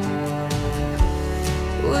anything.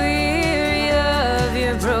 Weary of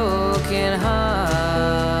your broken heart.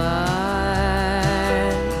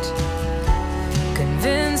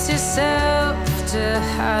 Convince yourself to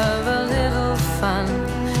have a little fun,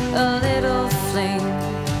 a little fling.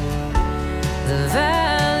 The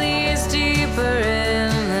valley is deeper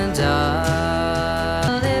in the dark.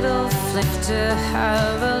 A little fling to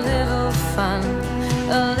have a little fun,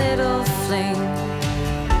 a little fling.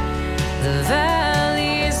 The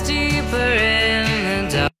valley is deeper in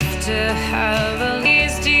the dark. To have a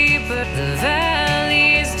is deeper. The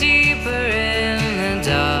valley is deeper in the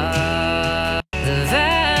dark. The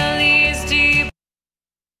valley is deep.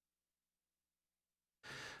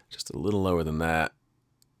 Just a little lower than that.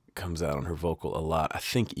 Comes out on her vocal a lot. I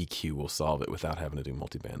think EQ will solve it without having to do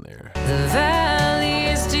multiband there. The valley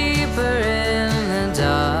is deeper in the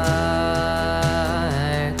dark.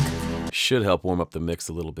 Should help warm up the mix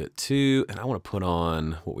a little bit too. And I want to put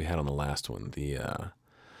on what we had on the last one,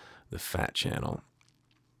 the the fat channel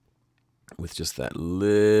with just that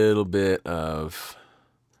little bit of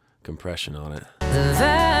compression on it. The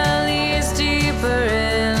valley is deeper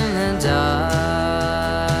in the dark,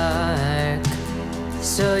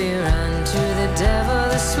 so you run to the devil,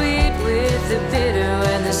 the sweet with the bitter.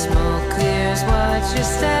 When the smoke clears, watch your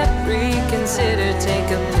step, reconsider, take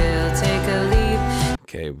a pill, take a leap.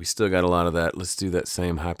 Okay, we still got a lot of that. Let's do that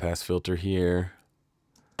same high pass filter here.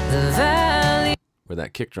 The valley Where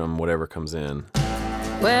that kick drum, whatever comes in.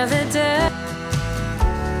 where the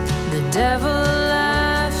devil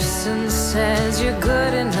laughs and says you're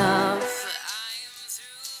good enough.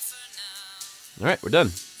 All right, we're done.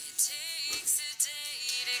 It takes a day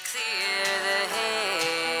to clear the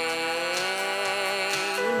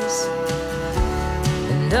haze,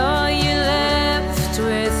 and all you're left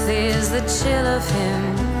with is the chill of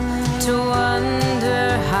him, to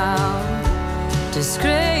wonder how to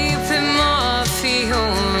scrape him off. He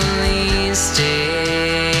only stays.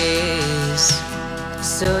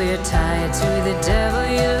 So you're tied to the devil,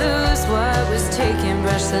 you lose what was taken.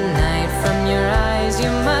 Brush the night from your eyes, you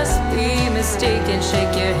must be mistaken.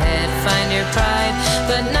 Shake your head, find your pride,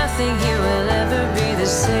 but nothing here will ever be the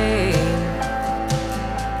same.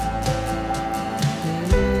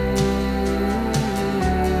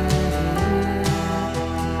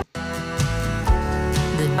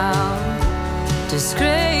 To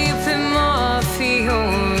scrape him off, he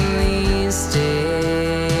only stays.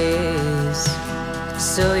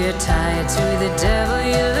 So you're tied to the devil,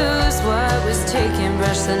 you lose what was taken.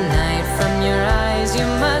 Brush the night from your eyes, you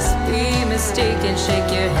must be mistaken.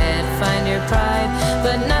 Shake your head, find your pride,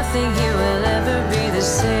 but nothing here will ever be the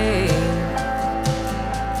same.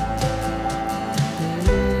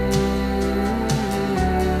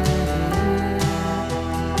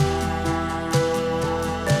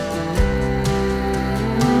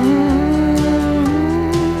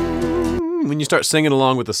 When you start singing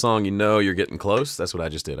along with the song, you know you're getting close. That's what I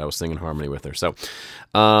just did. I was singing harmony with her. So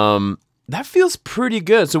that feels pretty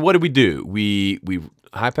good. So what did we do? We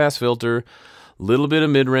high pass filter, little bit of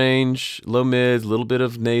mid range, low mid, little bit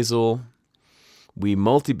of nasal. We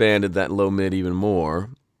multi-banded that low mid even more,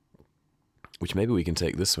 which maybe we can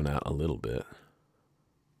take this one out a little bit.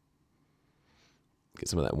 Get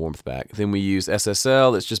some of that warmth back. Then we use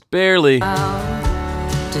SSL. That's just barely.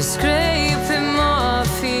 To scrape him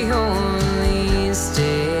off, he only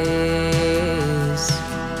stays.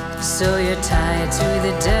 So you're tied to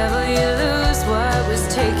the devil, you lose what was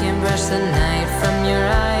taken. Brush the night from your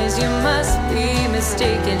eyes, you must be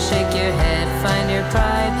mistaken. Shake your head, find your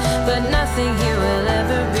pride, but nothing here will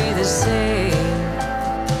ever be the same.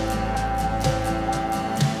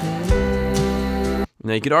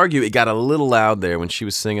 Now you could argue it got a little loud there when she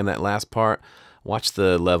was singing that last part. Watch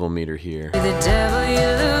the level meter here. The devil, you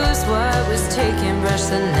lose what was taken. Brush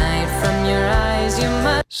the night from your eyes, you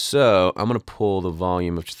must. So I'm gonna pull the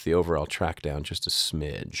volume of just the overall track down just a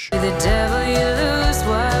smidge. The devil, you lose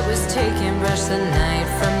what was taken. Brush the night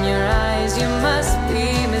from your eyes, you must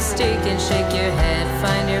be mistaken. Shake your head,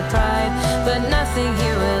 find your pride, but nothing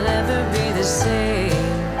here will ever be the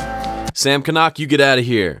same. Sam Canuck, you get out of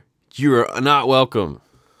here. You are not welcome.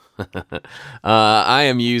 I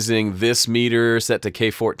am using this meter set to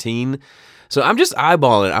K14. So I'm just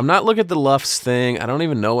eyeballing it. I'm not looking at the LUFS thing. I don't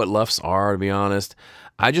even know what LUFS are, to be honest.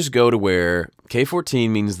 I just go to where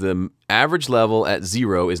K14 means the average level at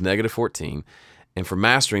 0 is -14. And for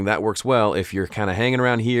mastering, that works well. If you're kind of hanging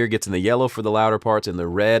around here, gets in the yellow for the louder parts and the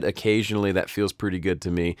red occasionally, that feels pretty good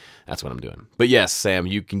to me. That's what I'm doing. But yes, Sam,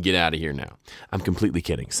 you can get out of here now. I'm completely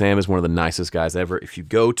kidding. Sam is one of the nicest guys ever. If you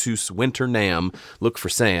go to Winter NAMM, look for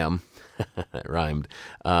Sam. That rhymed.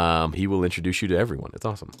 He will introduce you to everyone. It's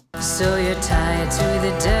awesome. So you're tied to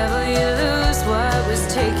the devil, you lose what was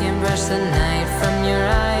taken. Brush the night from your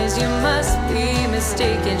eyes, you must be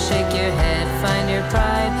mistaken. Shake your head, find your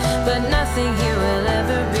pride, but nothing here will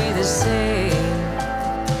ever be the same.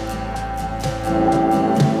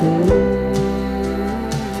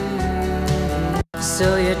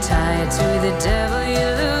 So you're tied to the devil, you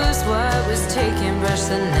lose what was taken. Brush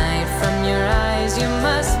the night from your eyes, you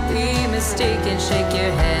must be mistaken. Shake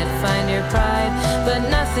your head, find your pride, but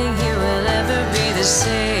nothing here will ever be the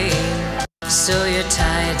same. So you're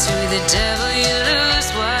tied to the devil, you lose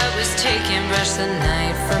what was taken. Brush the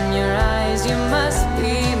night from your eyes, you must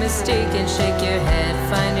be mistaken. Shake your head,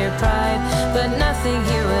 find your pride, but nothing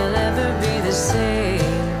here will ever be the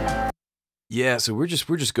same. Yeah, so we're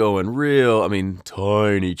just going real, I mean,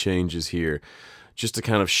 tiny changes here. just to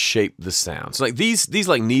kind of shape the sound. So like these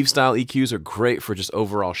like Neve style EQs are great for just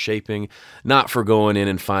overall shaping, not for going in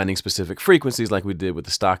and finding specific frequencies like we did with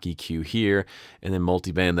the stock EQ here, and then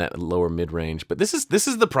multiband that lower mid range. But this is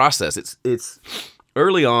the process. It's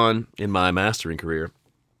early on in my mastering career.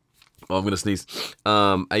 Oh, I'm gonna sneeze.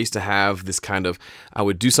 I used to have this kind of, I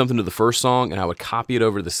would do something to the first song and I would copy it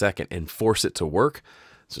over to the second and force it to work.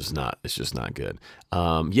 It's just not good.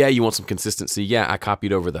 Yeah, you want some consistency. Yeah, I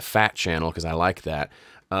copied over the fat channel because I like that.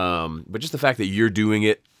 But just the fact that you're doing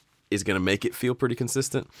it is going to make it feel pretty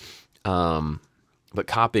consistent. But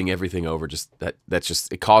copying everything over,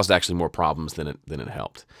 it caused actually more problems than it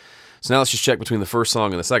helped. So now let's just check between the first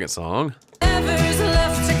song and the second song. Never's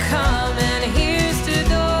left to come, and here's to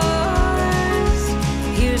doors.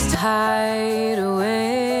 Here's to hide away.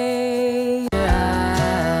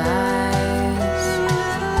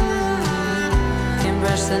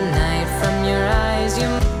 The night from your eyes,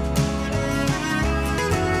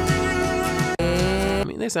 I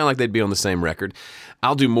mean, they sound like they'd be on the same record.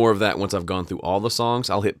 I'll do more of that once I've gone through all the songs.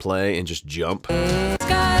 I'll hit play and just jump. Kind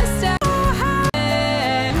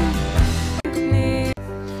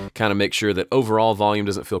of make sure that overall volume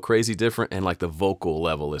doesn't feel crazy different and like the vocal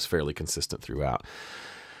level is fairly consistent throughout.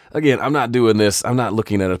 Again, I'm not doing this. I'm not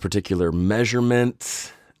looking at a particular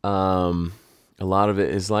measurement. A lot of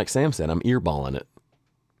it is like Sam said, I'm earballing it.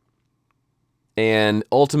 And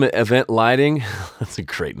Ultimate Event Lighting, that's a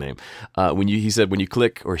great name. He said, when you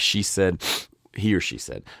click, or she said, he or she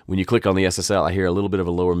said, when you click on the SSL, I hear a little bit of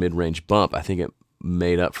a lower mid-range bump. I think it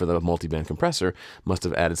made up for the multiband compressor. Must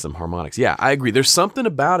have added some harmonics. Yeah, I agree. There's something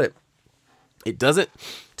about it.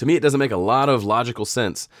 To me, it doesn't make a lot of logical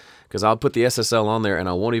sense because I'll put the SSL on there and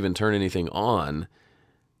I won't even turn anything on.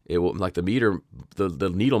 It will, like the meter, the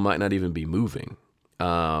needle might not even be moving.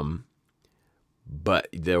 But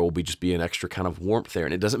there will just be an extra kind of warmth there.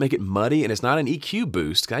 And it doesn't make it muddy, and it's not an EQ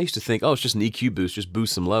boost. I used to think, oh, it's just an EQ boost, just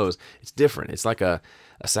boost some lows. It's different. It's like a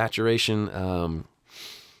saturation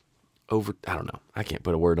over, I don't know. I can't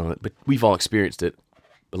put a word on it, but we've all experienced it,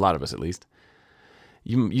 a lot of us at least.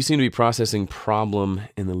 You seem to be processing problem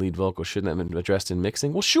in the lead vocal. Shouldn't that have been addressed in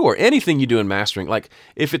mixing? Well, sure. Anything you do in mastering, like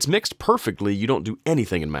if it's mixed perfectly, you don't do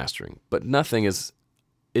anything in mastering. But nothing is,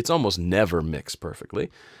 it's almost never mixed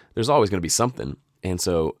perfectly. There's always going to be something. And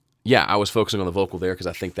so, yeah, I was focusing on the vocal there because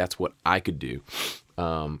I think that's what I could do.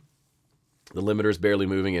 The limiter is barely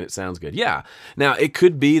moving and it sounds good. Yeah. Now, it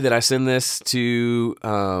could be that I send this to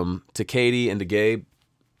Katie and to Gabe.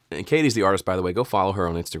 And Katie's the artist, by the way. Go follow her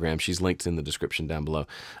on Instagram. She's linked in the description down below.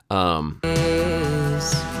 And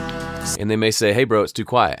they may say, hey, bro, it's too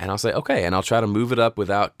quiet. And I'll say, okay. And I'll try to move it up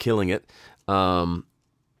without killing it. But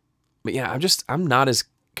yeah, I'm not as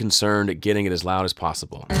concerned at getting it as loud as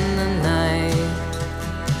possible. in the night.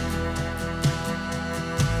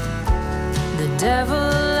 The devil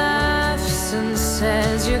laughs and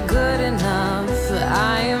says you're good enough.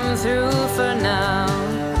 I am through for now.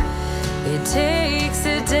 It takes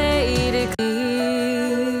a day to keep.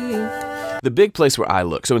 The big place where I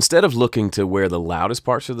look, so instead of looking to where the loudest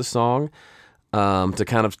parts of the song to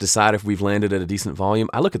kind of decide if we've landed at a decent volume,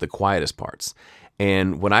 I look at the quietest parts.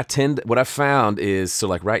 And what I found is, so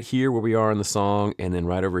like right here where we are in the song and then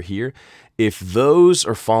right over here, if those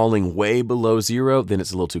are falling way below 0, then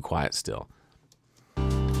it's a little too quiet still.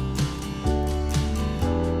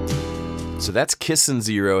 So that's kissing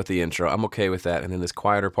 0 at the intro. I'm okay with that. And then this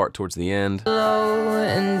quieter part towards the end Low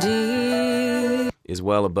and deep. is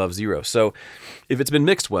well above 0. So if it's been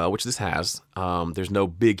mixed well, which this has, there's no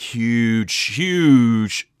big,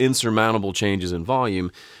 huge, insurmountable changes in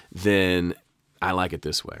volume, then I like it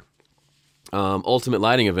this way. Ultimate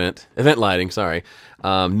Lighting event lighting, sorry.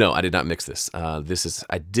 No, I did not mix this. I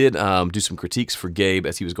did do some critiques for Gabe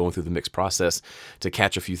as he was going through the mix process to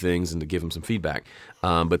catch a few things and to give him some feedback.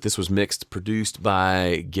 But this was produced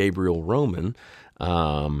by Gabriel Roman,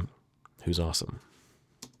 who's awesome.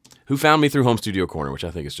 Who found me through Home Studio Corner, which I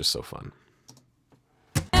think is just so fun.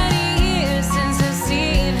 Many years since I've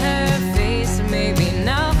seen her face, maybe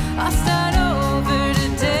now I'll start over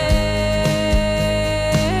today.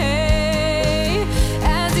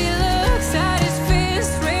 As he looks at his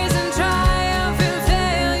fist, raising triumph and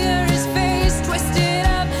failure, his face twisted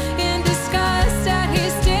up in disgust at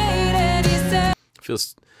his state, and he said,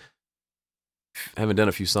 I haven't done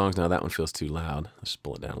a few songs now. That one feels too loud. Let's just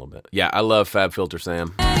pull it down a little bit. Yeah, I love FabFilter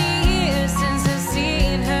Sam. many years since I've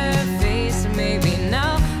seen her face, maybe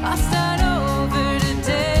now I'll start over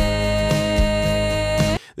today.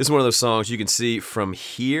 This is one of those songs you can see from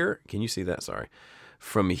here. Can you see that? Sorry.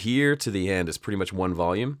 From here to the end is pretty much one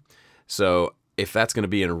volume. So if that's going to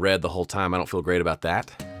be in red the whole time, I don't feel great about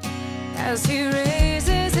that. As he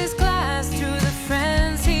raises his glass to the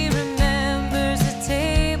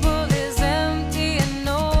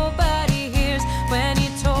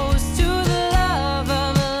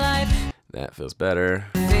feels better.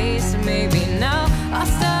 Face, maybe now I'll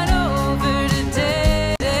start over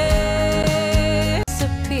today.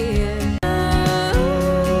 Disappear.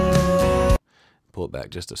 Pull it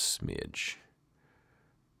back just a smidge.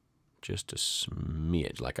 Just a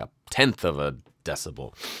smidge, like a tenth of a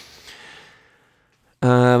decibel.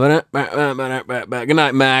 Good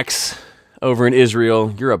night, Max. Over in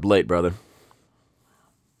Israel. You're up late, brother.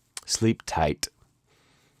 Sleep tight.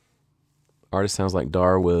 Artist sounds like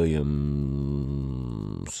Dar Williams.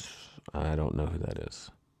 I don't know who that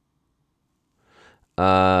is.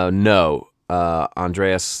 No.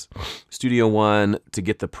 Andreas, Studio One. To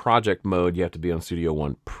get the project mode, you have to be on Studio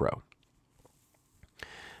One Pro.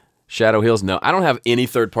 Shadow Hills, no. I don't have any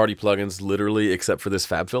third-party plugins, literally, except for this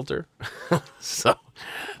FabFilter. So,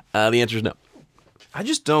 the answer is no. I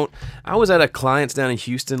just don't. I was at a client's down in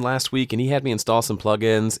Houston last week, and he had me install some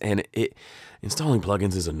plugins, and installing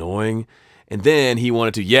plugins is annoying. And then he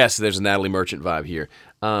wanted to, yes, there's a Natalie Merchant vibe here.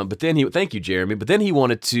 But then thank you, Jeremy. But then he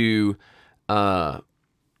wanted to,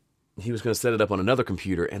 he was going to set it up on another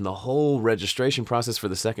computer, and the whole registration process for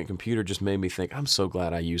the second computer just made me think, I'm so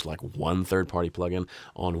glad I used like one third-party plugin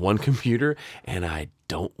on one computer, and I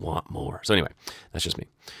don't want more. So anyway, that's just me.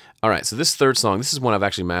 All right, so this third song, this is one I've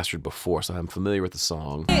actually mastered before, so I'm familiar with the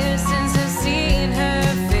song. Since I've seen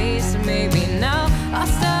her face, maybe now I'll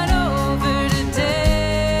start over today.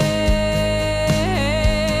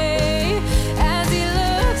 As he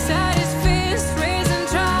looks at his fist, raising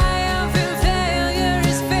triumph and failure,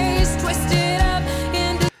 his face twisted up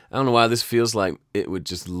into. I don't know why this feels like it would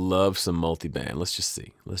just love some multi-band. Let's just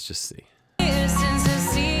see. Let's just see. Since I've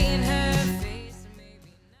seen her face,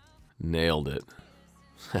 maybe Nailed it.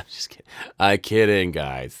 I'm just kidding. I'm kidding,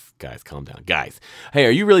 guys. Guys, calm down. Guys. Hey,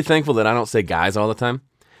 are you really thankful that I don't say guys all the time?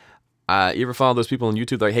 You ever follow those people on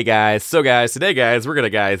YouTube? They're like, hey, guys. So, guys, today, guys, we're going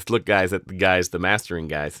to, look, guys, at the guys, the mastering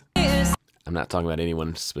guys. I'm not talking about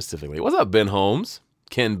anyone specifically. What's up, Ben Holmes?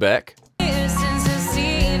 Ken Beck? since I've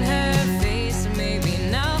seen her face, maybe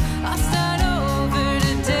now I'll start over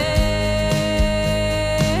today.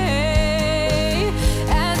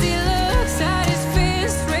 As he looks at his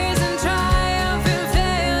fist, raising triumph and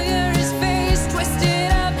failure, his face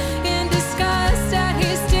twisted up in disgust at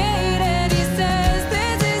his state, and he says,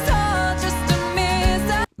 this is all just a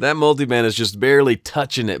miss. That multi-band is just barely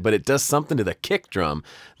touching it, but it does something to the kick drum.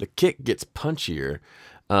 The kick gets punchier.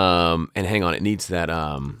 And hang on, it needs that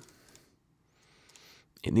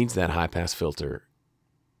high-pass filter.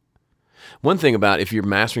 One thing about if you're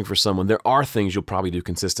mastering for someone, there are things you'll probably do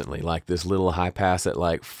consistently, like this little high pass at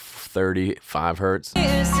like 35 hertz. Since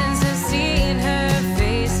I've seen her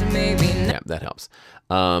face, maybe now. Yeah, that helps.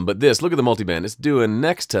 But this, look at the multi-band. It's doing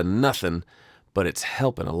next to nothing, but it's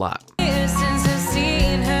helping a lot. Since I've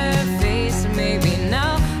seen her face, maybe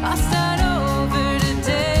now I'll start over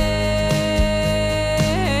today.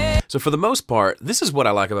 So for the most part, this is what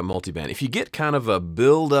I like about multiband. If you get kind of a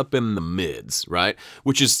build up in the mids, right?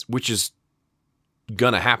 Which is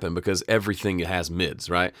gonna happen because everything has mids,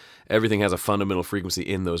 right? Everything has a fundamental frequency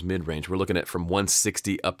in those mid range. We're looking at from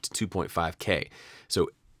 160 up to 2.5K. So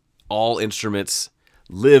all instruments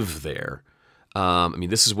live there. I mean,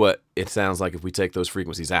 this is what it sounds like if we take those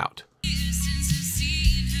frequencies out.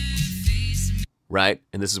 Right?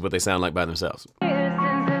 And this is what they sound like by themselves.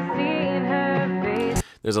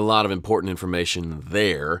 There's a lot of important information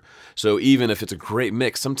there. So even if it's a great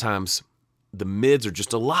mix, sometimes the mids are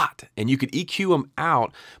just a lot. And you could EQ them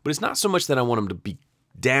out, but it's not so much that I want them to be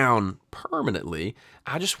down permanently.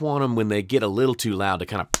 I just want them when they get a little too loud to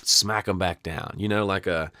kind of smack them back down. You know, like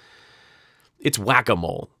it's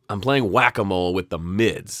whack-a-mole. I'm playing whack-a-mole with the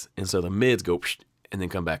mids. And so the mids go and then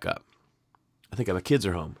come back up. I think my kids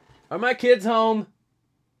are home. Are my kids home?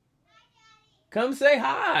 Come say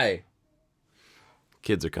hi.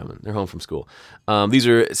 Kids are coming. They're home from school. These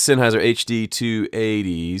are Sennheiser HD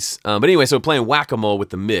 280s. But anyway, so playing whack-a-mole with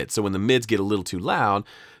the mids. So when the mids get a little too loud,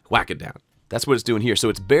 whack it down. That's what it's doing here. So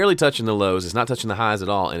it's barely touching the lows. It's not touching the highs at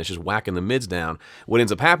all, and it's just whacking the mids down. What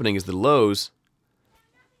ends up happening is the lows...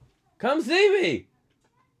 Come see me!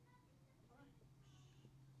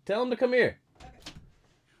 Tell them to come here.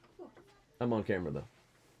 I'm on camera, though.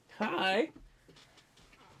 Hi!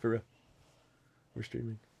 For real. We're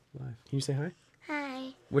streaming live. Can you say hi?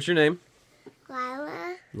 Hi, What's your name?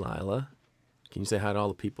 Lila. Lila. Can you say hi to all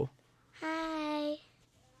the people? Hi.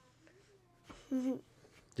 Did you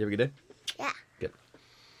have a good day? Yeah. Good.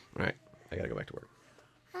 All right. I gotta go back to work.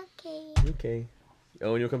 Okay. Okay.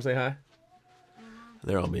 Oh, and you'll come say hi?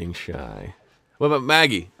 They're all being shy. What about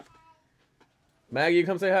Maggie? Maggie, you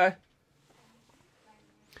come say hi?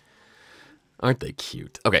 Aren't they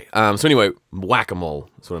cute? Okay. So anyway, whack-a-mole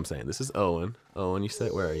is what I'm saying. This is Owen. Owen, you say,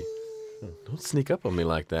 where are you? Don't sneak up on me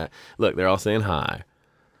like that. Look, they're all saying hi.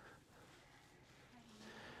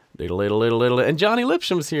 Diddle. And Johnny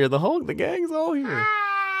Lipsham's here. The gang's all here.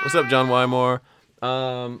 What's up, John Wymore?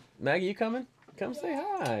 Maggie, you coming? Come say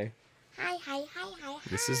hi. Hi.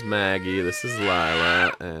 This is Maggie. This is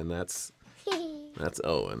Lila, and that's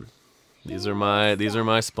Owen. These are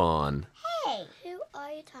my spawn. Hey, who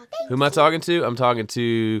are you talking Who am I talking to? I'm talking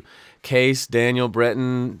to Case, Daniel,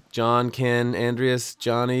 Breton, John, Ken, Andreas,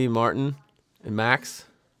 Johnny, Martin, and Max.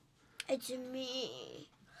 It's me.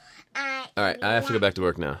 All right, I have to go back to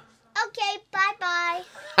work now. Okay, bye-bye.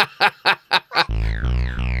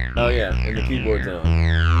 Oh yeah, and the keyboard's on.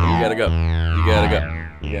 You gotta go.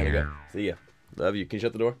 You gotta go. See ya. Love you. Can you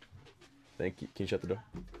shut the door? Thank you. Can you shut the door?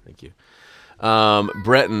 Thank you.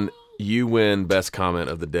 Breton, you win Best Comment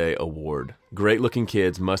of the Day award. Great looking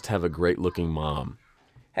kids must have a great looking mom.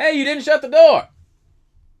 Hey, you didn't shut the door.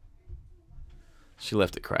 She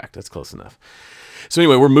left it cracked. That's close enough. So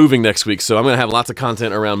anyway, we're moving next week, so I'm going to have lots of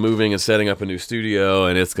content around moving and setting up a new studio,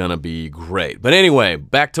 and it's going to be great. But anyway,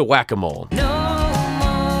 back to Whack-A-Mole. No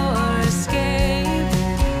more escape.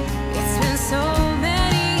 It's been so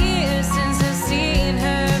many years since I've seen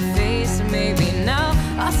her face. Maybe now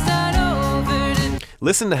I'll start over to...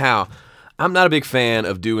 Listen to how I'm not a big fan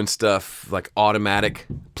of doing stuff like automatic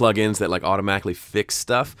plugins that like automatically fix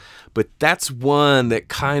stuff, but that's one that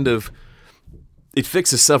kind of... It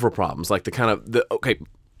fixes several problems, like okay,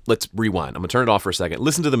 let's rewind. I'm going to turn it off for a second.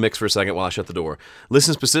 Listen to the mix for a second while I shut the door.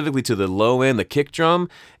 Listen specifically to the low end, the kick drum,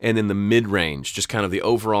 and then the mid-range, just kind of the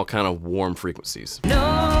overall kind of warm frequencies. No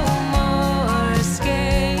more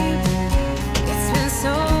escape. It's been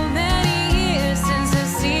so many years since I've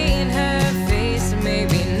seen her face.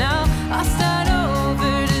 Maybe now I'll start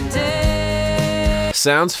over today.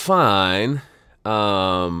 Sounds fine.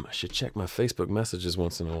 I should check my Facebook messages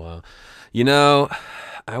once in a while. You know,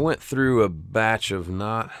 I went through a batch of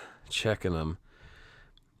not checking them,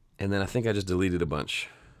 and then I think I just deleted a bunch.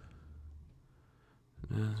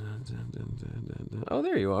 Oh,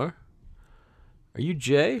 there you are. Are you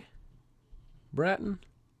Jay Bratton?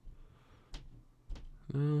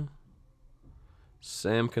 No.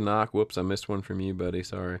 Sam Canuck. Whoops, I missed one from you, buddy.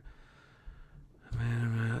 Sorry.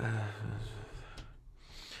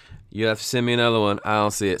 You have to send me another one. I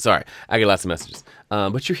don't see it. Sorry, I get lots of messages.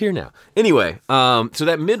 But you're here now. Anyway, so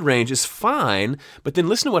that mid-range is fine, but then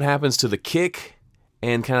listen to what happens to the kick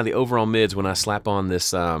and kind of the overall mids when I slap on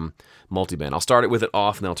this multiband. I'll start it with it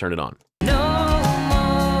off, and then I'll turn it on. No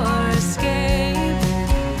more escape.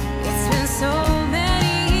 It's been so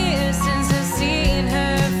many years since I've seen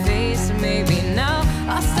her face. Maybe now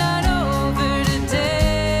I'll start over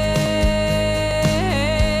today.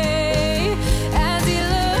 As he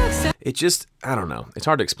looks at It just, I don't know. It's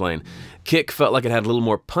hard to explain. Kick felt like it had a little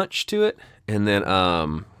more punch to it, and then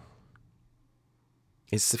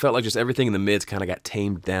it felt like just everything in the mids kind of got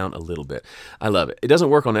tamed down a little bit. I love it. It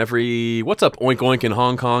doesn't work on every... What's up, Oink Oink in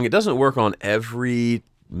Hong Kong? It doesn't work on every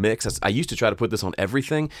mix. I used to try to put this on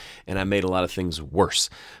everything, and I made a lot of things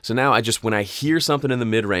worse. So now when I hear something in the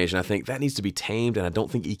mid-range and I think that needs to be tamed and I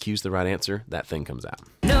don't think EQ's the right answer, that thing comes out.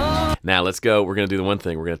 no. Now let's go. We're going to do the one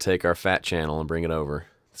thing. We're going to take our fat channel and bring it over.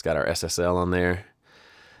 It's got our SSL on there.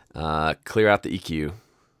 Clear out the EQ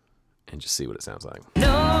and just see what it sounds like. No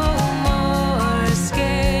more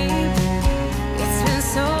escape. It's been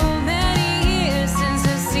so many years since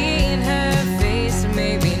I've seen her face.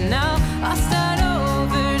 Maybe now I'll start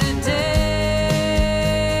over today.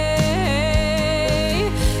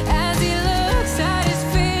 As he looks at his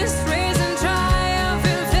fist, raising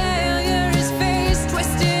triumphant failure, his face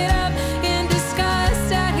twisted up in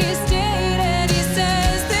disgust at his state, and he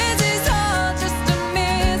says, "This is all just a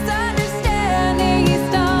misunderstanding." He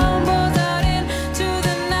stumbles out into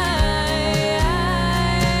the night,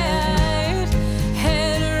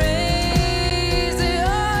 head raised,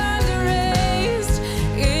 arms raised,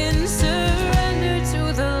 in surrender to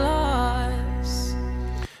the loss.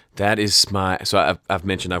 That is my... So I've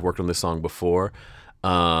mentioned I've worked on this song before.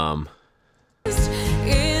 In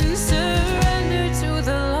surrender to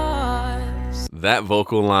the loss. That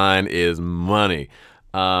vocal line is money.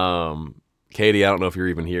 Katie, I don't know if you're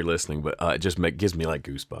even here listening, but it just gives me like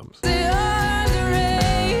goosebumps. The arms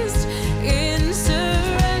raised, in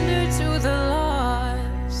surrender to the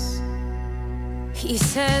loss. He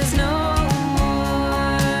says no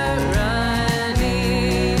more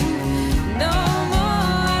running, no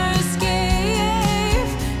more escape.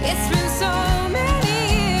 It's been so many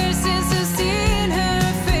years since I've seen her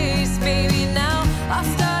face. Maybe now I'll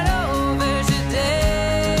start over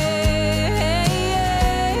today.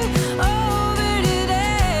 Over today.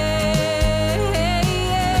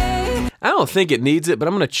 I don't think it needs it, but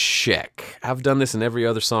I'm going to check. I've done this in every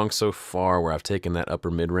other song so far where I've taken that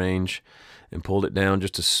upper mid-range and pulled it down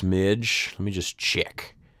just a smidge. Let me just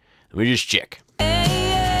check.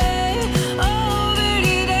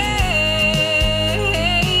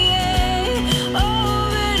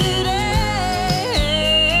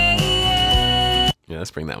 Yeah,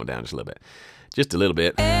 let's bring that one down just a little bit. Just a little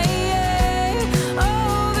bit.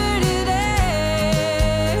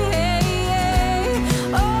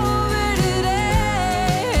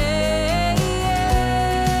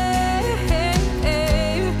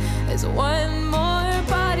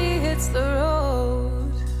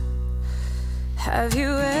 Have you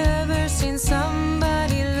ever seen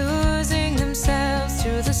somebody losing themselves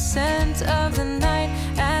through the scent of the night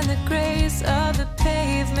and the grace of the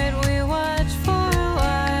pavement? We watch for a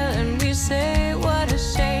while and we say what a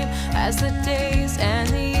shame as the days and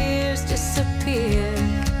the years disappear.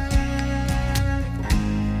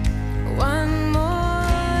 One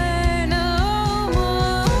more, no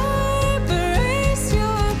more, brace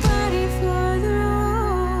your body for the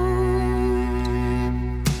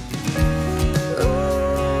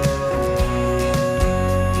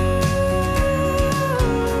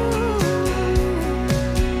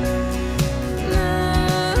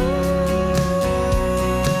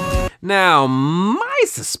Now, my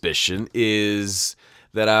suspicion is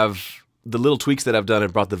that the little tweaks that I've done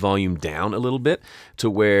have brought the volume down a little bit to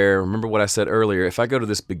where, remember what I said earlier, if I go to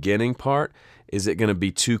this beginning part, is it going to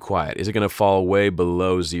be too quiet? Is it going to fall way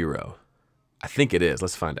below 0? I think it is.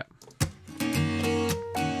 Let's find out.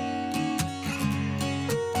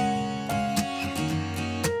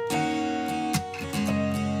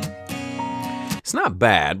 It's not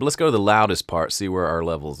bad, but let's go to the loudest part, see where our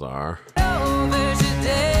levels are.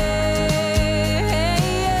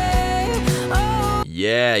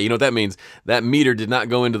 Yeah, you know what that means? That meter did not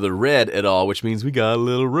go into the red at all, which means we got a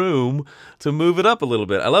little room to move it up a little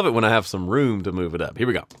bit. I love it when I have some room to move it up. Here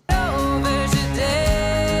we go.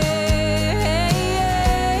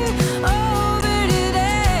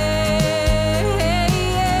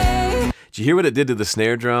 Did you hear what it did to the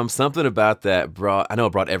snare drum? Something about that brought, I know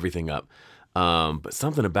it brought everything up, but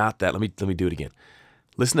something about that, let me do it again.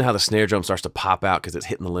 Listen to how the snare drum starts to pop out because it's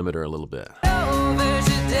hitting the limiter a little bit.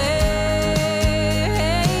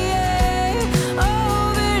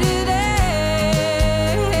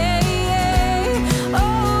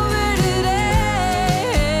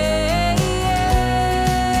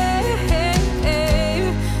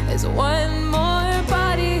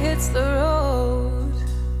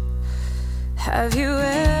 Have you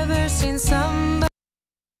ever seen somebody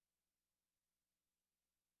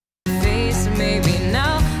face? Maybe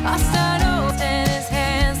now I'll start over and his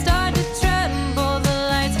hands start to tremble. The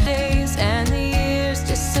lights daze and the years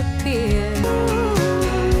disappear.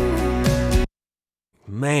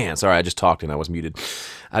 Man, sorry, I just talked and I was muted.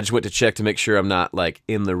 I just went to check to make sure I'm not like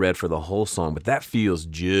in the red for the whole song, but that feels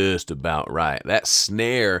just about right. That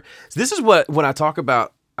snare, this is what when I talk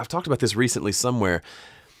about, I've talked about this recently somewhere.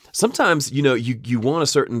 Sometimes, you know, you want a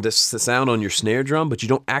certain sound on your snare drum, but you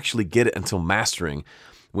don't actually get it until mastering,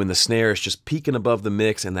 when the snare is just peaking above the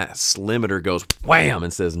mix and that limiter goes wham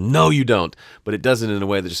and says, no, you don't. But it does it in a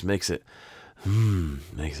way that just makes it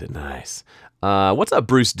nice. What's up,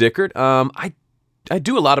 Bruce Dickert? I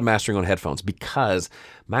do a lot of mastering on headphones because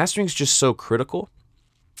mastering is just so critical.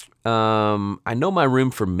 I know my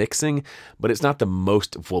room for mixing, but it's not the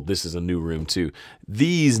most, well, this is a new room too.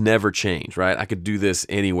 These never change, right? I could do this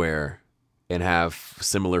anywhere and have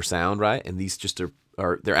similar sound, right? And these just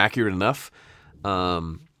they're accurate enough.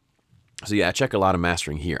 So yeah, I check a lot of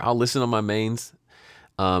mastering here. I'll listen on my mains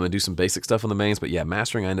and do some basic stuff on the mains, but yeah,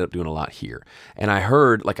 mastering I ended up doing a lot here. And I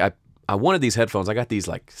heard, like I wanted these headphones. I got these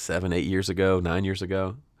like 7, 8 years ago, 9 years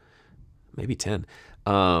ago, maybe 10.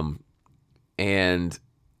 And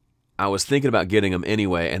I was thinking about getting them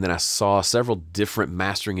anyway, and then I saw several different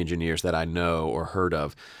mastering engineers that I know or heard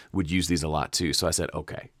of would use these a lot too. So I said,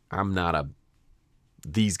 okay, I'm not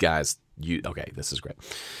these guys, okay, this is great.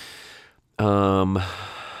 Ken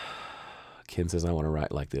says, I want to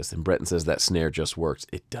write like this. And Breton says, that snare just works.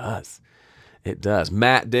 It does. It does.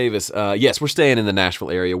 Matt Davis, yes, we're staying in the Nashville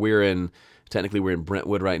area. Technically we're in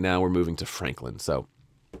Brentwood right now. We're moving to Franklin. So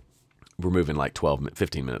we're moving like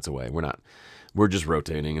 15 minutes away. We're just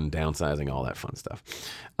rotating and downsizing, all that fun stuff.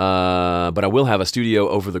 But I will have a studio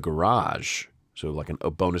over the garage. So like a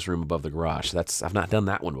bonus room above the garage. I've not done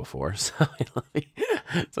that one before. So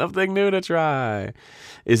something new to try.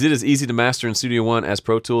 Is it as easy to master in Studio One as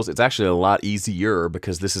Pro Tools? It's actually a lot easier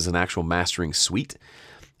because this is an actual mastering suite.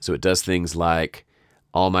 So it does things like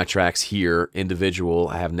all my tracks here, individual.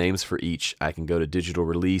 I have names for each. I can go to digital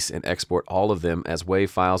release and export all of them as WAV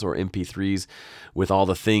files or MP3s with all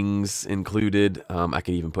the things included. I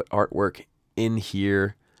can even put artwork in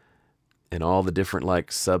here and all the different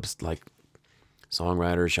like subs, like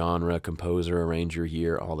songwriter, genre, composer, arranger,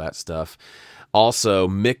 year, all that stuff. Also,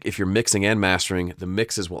 if you're mixing and mastering, the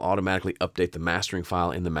mixes will automatically update the mastering file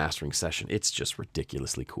in the mastering session. It's just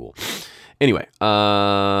ridiculously cool. Anyway,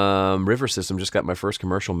 River System just got my first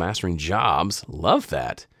commercial mastering jobs. Love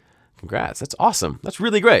that. Congrats. That's awesome. That's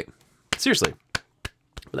really great. Seriously.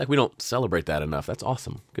 Like, we don't celebrate that enough. That's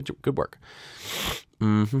awesome. Good work.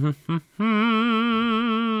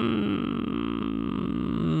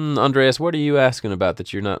 Andreas, what are you asking about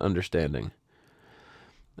that you're not understanding?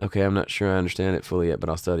 Okay, I'm not sure I understand it fully yet, but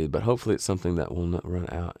I'll study it. But hopefully it's something that will not run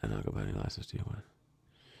out, and I'll go buy any license to you.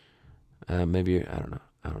 Maybe, I don't know.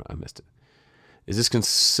 I missed it. Is this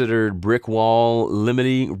considered brick wall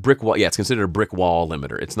limiting? Brick wall, yeah, it's considered a brick wall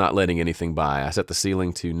limiter. It's not letting anything by. I set the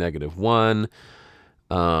ceiling to -1.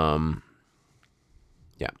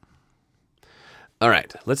 Yeah. All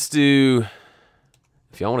right, let's do.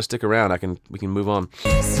 If y'all want to stick around, we can move on.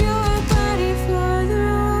 Kiss your body for the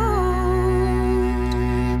road.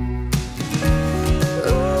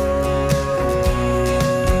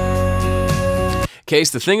 Case,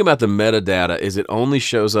 the thing about the metadata is it only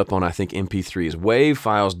shows up on, I think, MP3s. WAV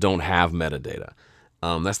files don't have metadata.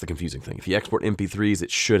 That's the confusing thing. If you export MP3s,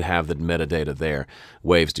 it should have the metadata there.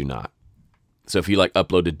 WAVs do not. So if you like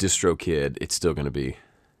upload to DistroKid, it's still going to be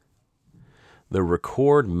the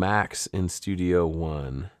record max in Studio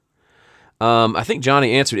One. I think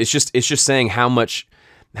Johnny answered. It's just saying how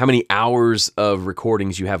many hours of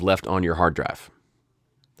recordings you have left on your hard drive.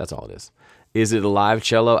 That's all it is. Is it a live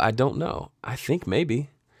cello? I don't know. I think maybe,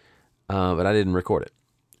 but I didn't record it.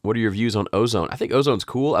 What are your views on Ozone? I think Ozone's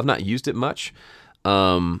cool. I've not used it much.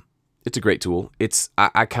 It's a great tool. I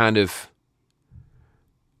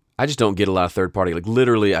just don't get a lot of third party. Like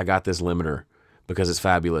literally, I got this limiter because it's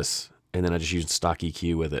fabulous, and then I just used stock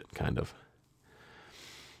EQ with it, kind of.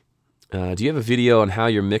 Do you have a video on how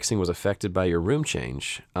your mixing was affected by your room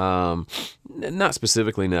change? Not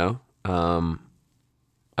specifically, no.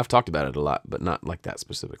 I've talked about it a lot, but not like that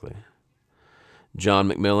specifically. John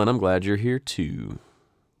McMillan, I'm glad you're here too.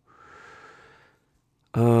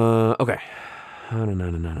 Okay.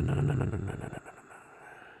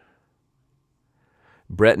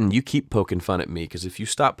 Breton, you keep poking fun at me, because if you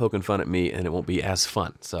stop poking fun at me, and it won't be as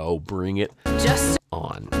fun. So bring it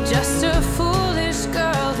on. Just a foolish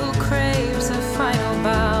girl who craves a final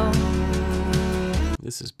bow.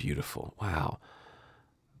 This is beautiful. Wow.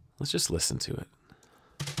 Let's just listen to it.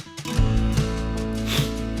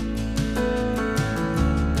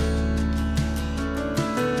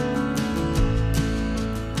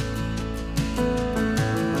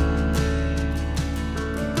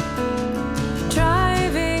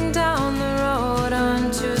 Driving down the road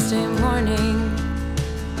on Tuesday morning,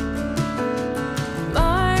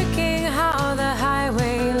 marking how the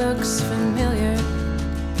highway looks familiar,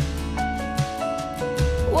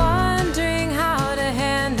 wondering how to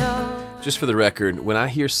handle. Just for the record, when I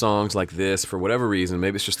hear songs like this, for whatever reason,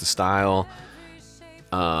 maybe it's just the style,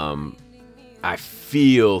 I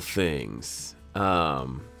feel things,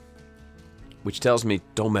 which tells me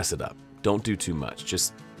don't mess it up. Don't do too much.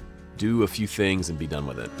 Just do a few things and be done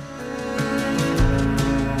with it.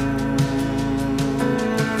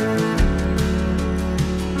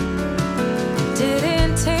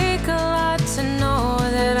 Didn't take a lot to know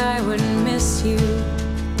that I would miss you.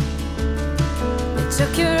 It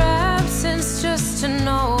took your absence just to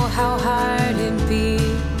know how hard it'd be.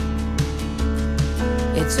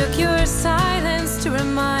 It took your silence to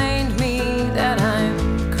remind me that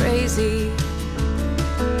I'm crazy.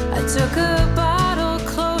 I took a bottle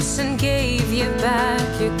close and gave you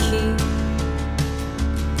back your key.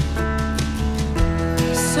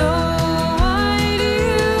 So why do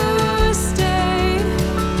you stay?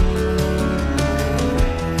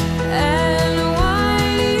 And why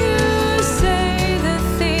do you say the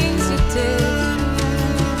things you did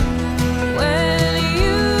when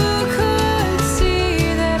you could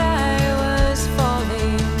see that I was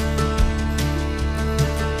falling?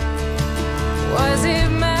 Was it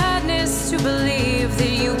madness to believe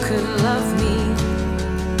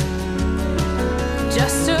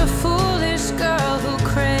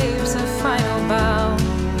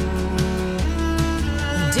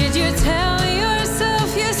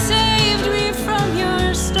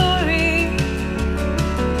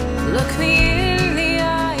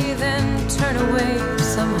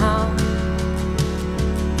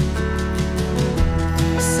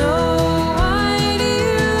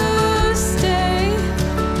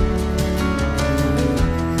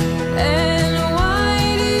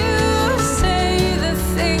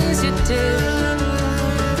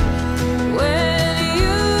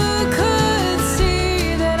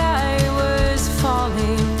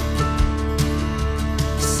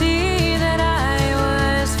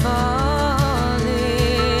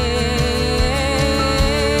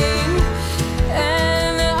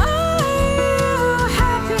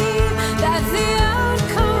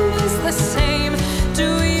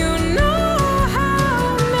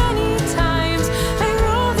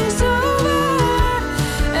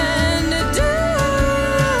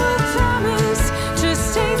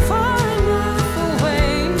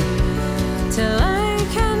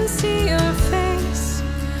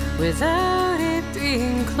without it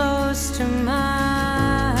being close to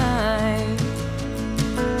mine.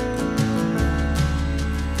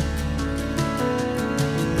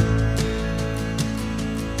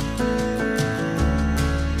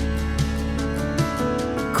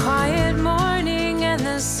 Quiet morning and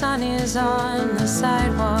the sun is on the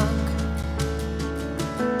sidewalk.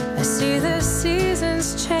 I see the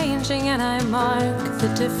seasons changing and I mark the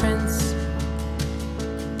difference.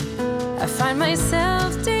 I find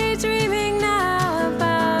myself daydreaming now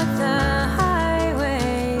about the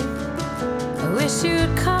highway. I wish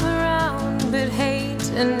you'd come around, but hate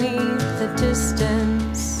and need the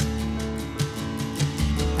distance.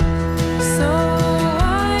 So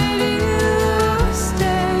why do you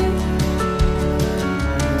stay?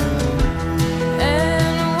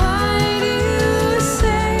 And why do you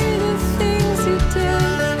say the things you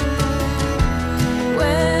did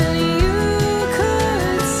when you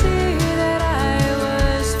could see that I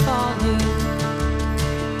was falling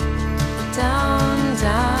down,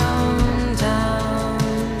 down, down,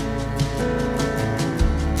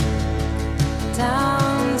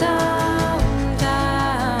 down, down,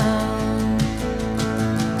 down.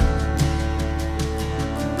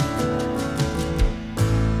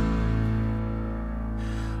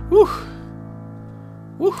 Woo.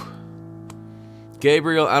 Woo.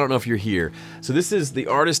 Gabriel, I don't know if you're here. So the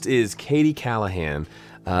artist is Katie Callahan,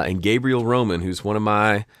 and Gabriel Roman, who's one of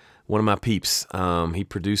my peeps. He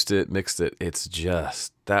produced it, mixed it. It's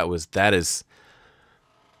just they've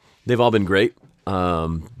all been great.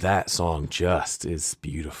 That song just is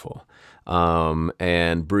beautiful.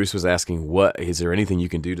 And Bruce was asking, is there anything you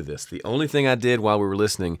can do to this? The only thing I did while we were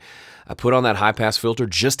listening, I put on that high pass filter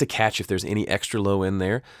just to catch if there's any extra low in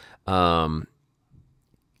there. And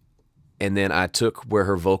then I took where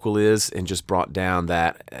her vocal is and just brought down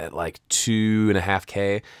that at like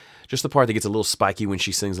 2.5K. Just the part that gets a little spiky when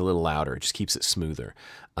she sings a little louder. It just keeps it smoother.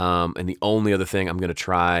 And the only other thing I'm going to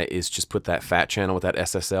try is just put that fat channel with that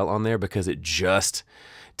SSL on there, because it just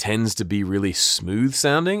tends to be really smooth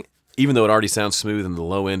sounding, even though it already sounds smooth and the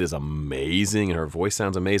low end is amazing and her voice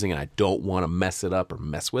sounds amazing, and I don't want to mess it up or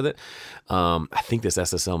mess with it. I think this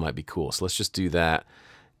SSL might be cool. So let's just do that,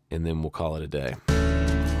 and then we'll call it a day.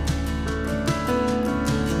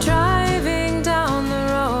 Driving down the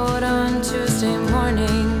road on Tuesday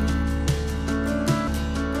morning,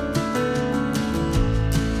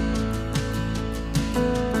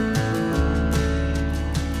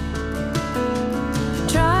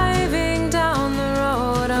 driving down the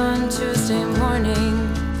road on Tuesday morning,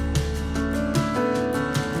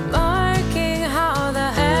 marking how the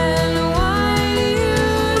and why do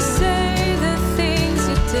you say the things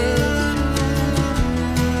you did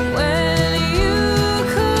when you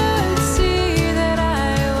could see that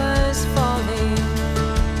I was falling,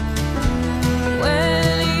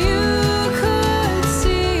 when you could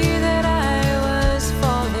see that I was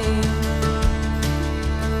falling?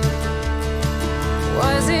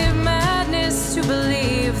 Was it madness to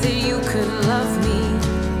believe that you could love me?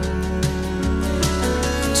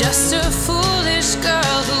 Just a foolish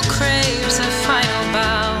girl who craves a final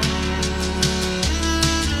bow.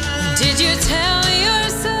 Did you tell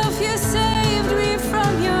yourself you saved me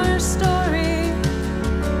from your story?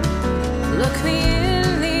 Look me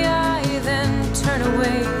in the eye, then turn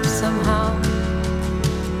away somehow.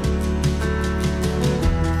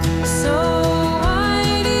 So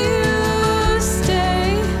why do you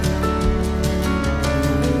stay?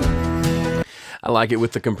 I like it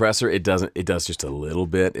with the compressor. It does just a little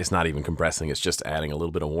bit. It's not even compressing. It's just adding a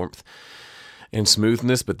little bit of warmth and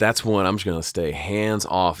smoothness, but that's one I'm just going to stay hands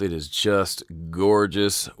off. It is just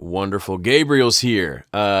gorgeous, wonderful. Gabriel's here.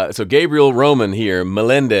 So Gabriel Roman here,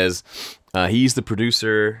 Melendez. He's the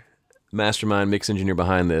producer, mastermind, mix engineer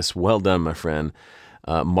behind this. Well done, my friend.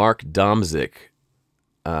 Mark Domzik.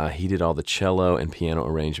 He did all the cello and piano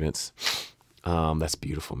arrangements. That's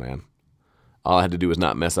beautiful, man. All I had to do was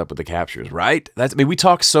not mess up with the captures, right? We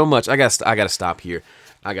talk so much. I gotta stop here.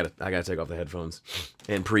 I gotta take off the headphones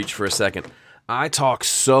and preach for a second. I talk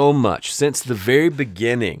so much since the very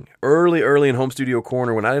beginning, early in Home Studio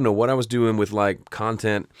Corner, when I didn't know what I was doing with like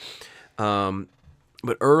content.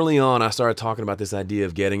 But early on, I started talking about this idea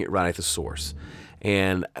of getting it right at the source.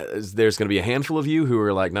 And there's going to be a handful of you who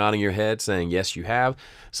are like nodding your head saying, yes, you have.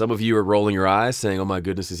 Some of you are rolling your eyes saying, oh my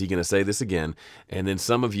goodness, is he going to say this again? And then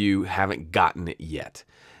some of you haven't gotten it yet.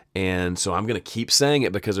 And so I'm going to keep saying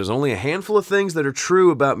it because there's only a handful of things that are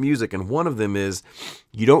true about music. And one of them is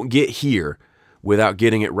you don't get here without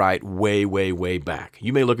getting it right way, way, way back.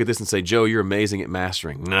 You may look at this and say, Joe, you're amazing at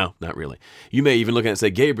mastering. No, not really. You may even look at it and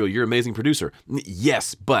say, Gabriel, you're an amazing producer.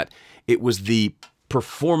 Yes, but it was the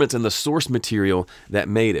performance and the source material that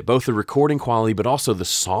made it, both the recording quality, but also the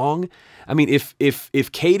song. I mean,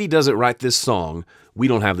 if Katie doesn't write this song, we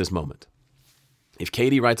don't have this moment. If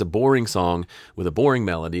Katie writes a boring song with a boring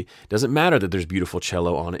melody, doesn't matter that there's beautiful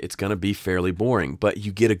cello on it. It's going to be fairly boring, but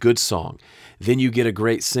you get a good song. Then you get a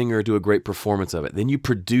great singer do a great performance of it. Then you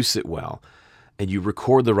produce it well and you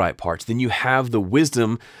record the right parts. Then you have the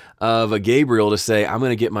wisdom of a Gabriel to say, I'm going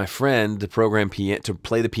to get my friend to to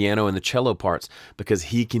play the piano and the cello parts because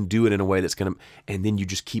he can do it in a way that's going to, and then you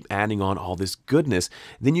just keep adding on all this goodness.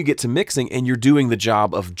 Then you get to mixing and you're doing the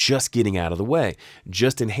job of just getting out of the way,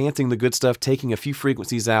 just enhancing the good stuff, taking a few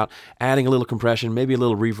frequencies out, adding a little compression, maybe a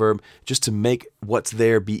little reverb, just to make what's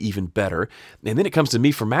there be even better. And then it comes to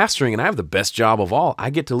me for mastering, and I have the best job of all. I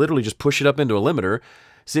get to literally just push it up into a limiter,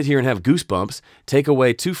 sit here and have goosebumps, take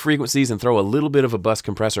away 2 frequencies and throw a little bit of a bus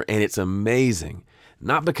compressor, and it's amazing.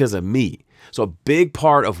 Not because of me. So a big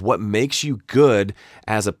part of what makes you good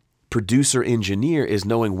as a producer engineer is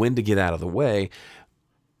knowing when to get out of the way,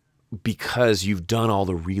 because you've done all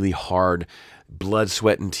the really hard blood,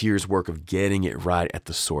 sweat, and tears work of getting it right at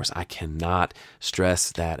the source. I cannot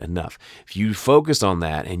stress that enough. If you focus on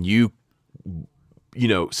that and you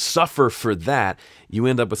suffer for that, you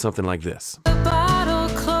end up with something like this.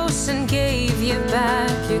 And gave you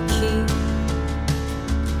back your key.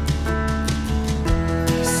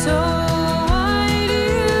 So why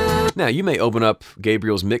do Now, you may open up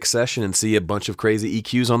Gabriel's mix session and see a bunch of crazy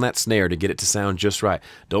EQs on that snare to get it to sound just right.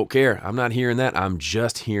 Don't care. I'm not hearing that. I'm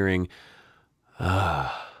just hearing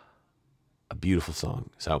a beautiful song.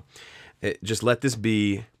 So just let this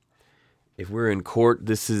be. If we're in court,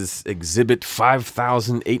 this is exhibit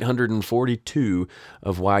 5,842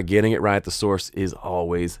 of why getting it right at the source is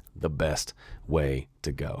always the best way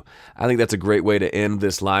to go. I think that's a great way to end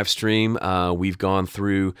this live stream. We've gone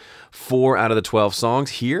through 4 out of the 12 songs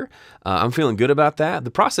here. I'm feeling good about that. The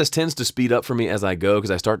process tends to speed up for me as I go because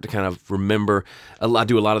I start to kind of remember. I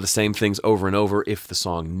do a lot of the same things over and over if the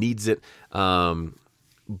song needs it.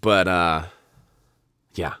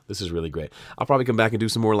 Yeah, this is really great. I'll probably come back and do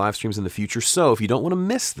some more live streams in the future. So if you don't want to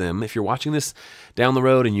miss them, if you're watching this down the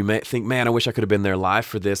road and you may think, man, I wish I could have been there live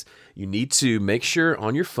for this, you need to make sure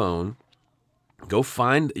on your phone, go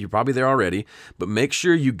find, you're probably there already, but make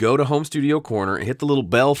sure you go to Home Studio Corner and hit the little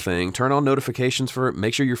bell thing, turn on notifications for it,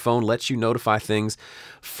 make sure your phone lets you notify things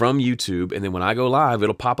from YouTube, and then when I go live,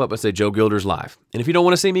 it'll pop up and say Joe Gilder's live. And if you don't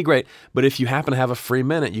want to see me, great, but if you happen to have a free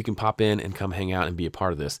minute, you can pop in and come hang out and be a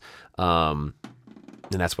part of this.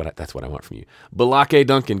 And that's what I want from you. Balake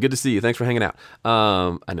Duncan, good to see you. Thanks for hanging out.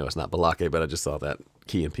 I know it's not Balake, but I just saw that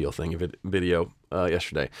Key and Peele thing video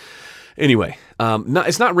yesterday. Anyway,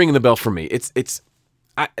 it's not ringing the bell for me.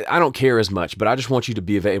 I don't care as much, but I just want you to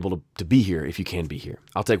be able to be here if you can be here.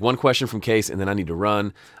 I'll take one question from Case, and then I need to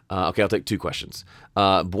run. Okay, I'll take 2 questions.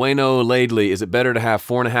 Bueno Laidley, is it better to have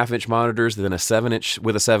 4.5-inch monitors than a 7-inch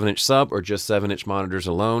with a 7-inch sub, or just 7-inch monitors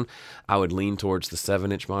alone? I would lean towards the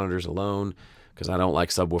 7-inch monitors alone, because I don't like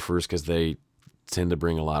subwoofers because they tend to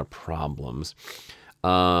bring a lot of problems.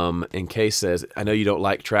 And Kay says, I know you don't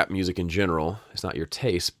like trap music in general. It's not your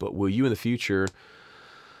taste, but will you in the future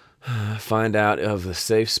find out of the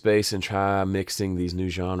safe space and try mixing these new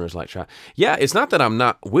genres like trap? Yeah, it's not that I'm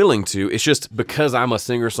not willing to. It's just because I'm a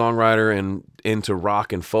singer-songwriter and into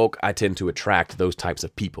rock and folk, I tend to attract those types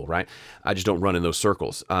of people, right? I just don't run in those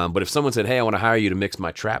circles. But if someone said, hey, I want to hire you to mix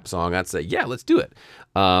my trap song, I'd say, yeah, let's do it.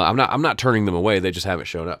 I'm not turning them away. They just haven't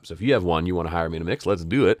shown up. So if you have one you want to hire me to mix, let's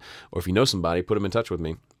do it. Or if you know somebody, put them in touch with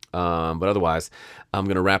me. But otherwise, I'm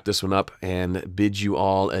going to wrap this one up and bid you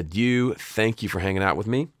all adieu. Thank you for hanging out with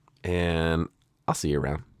me, and I'll see you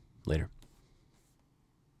around later.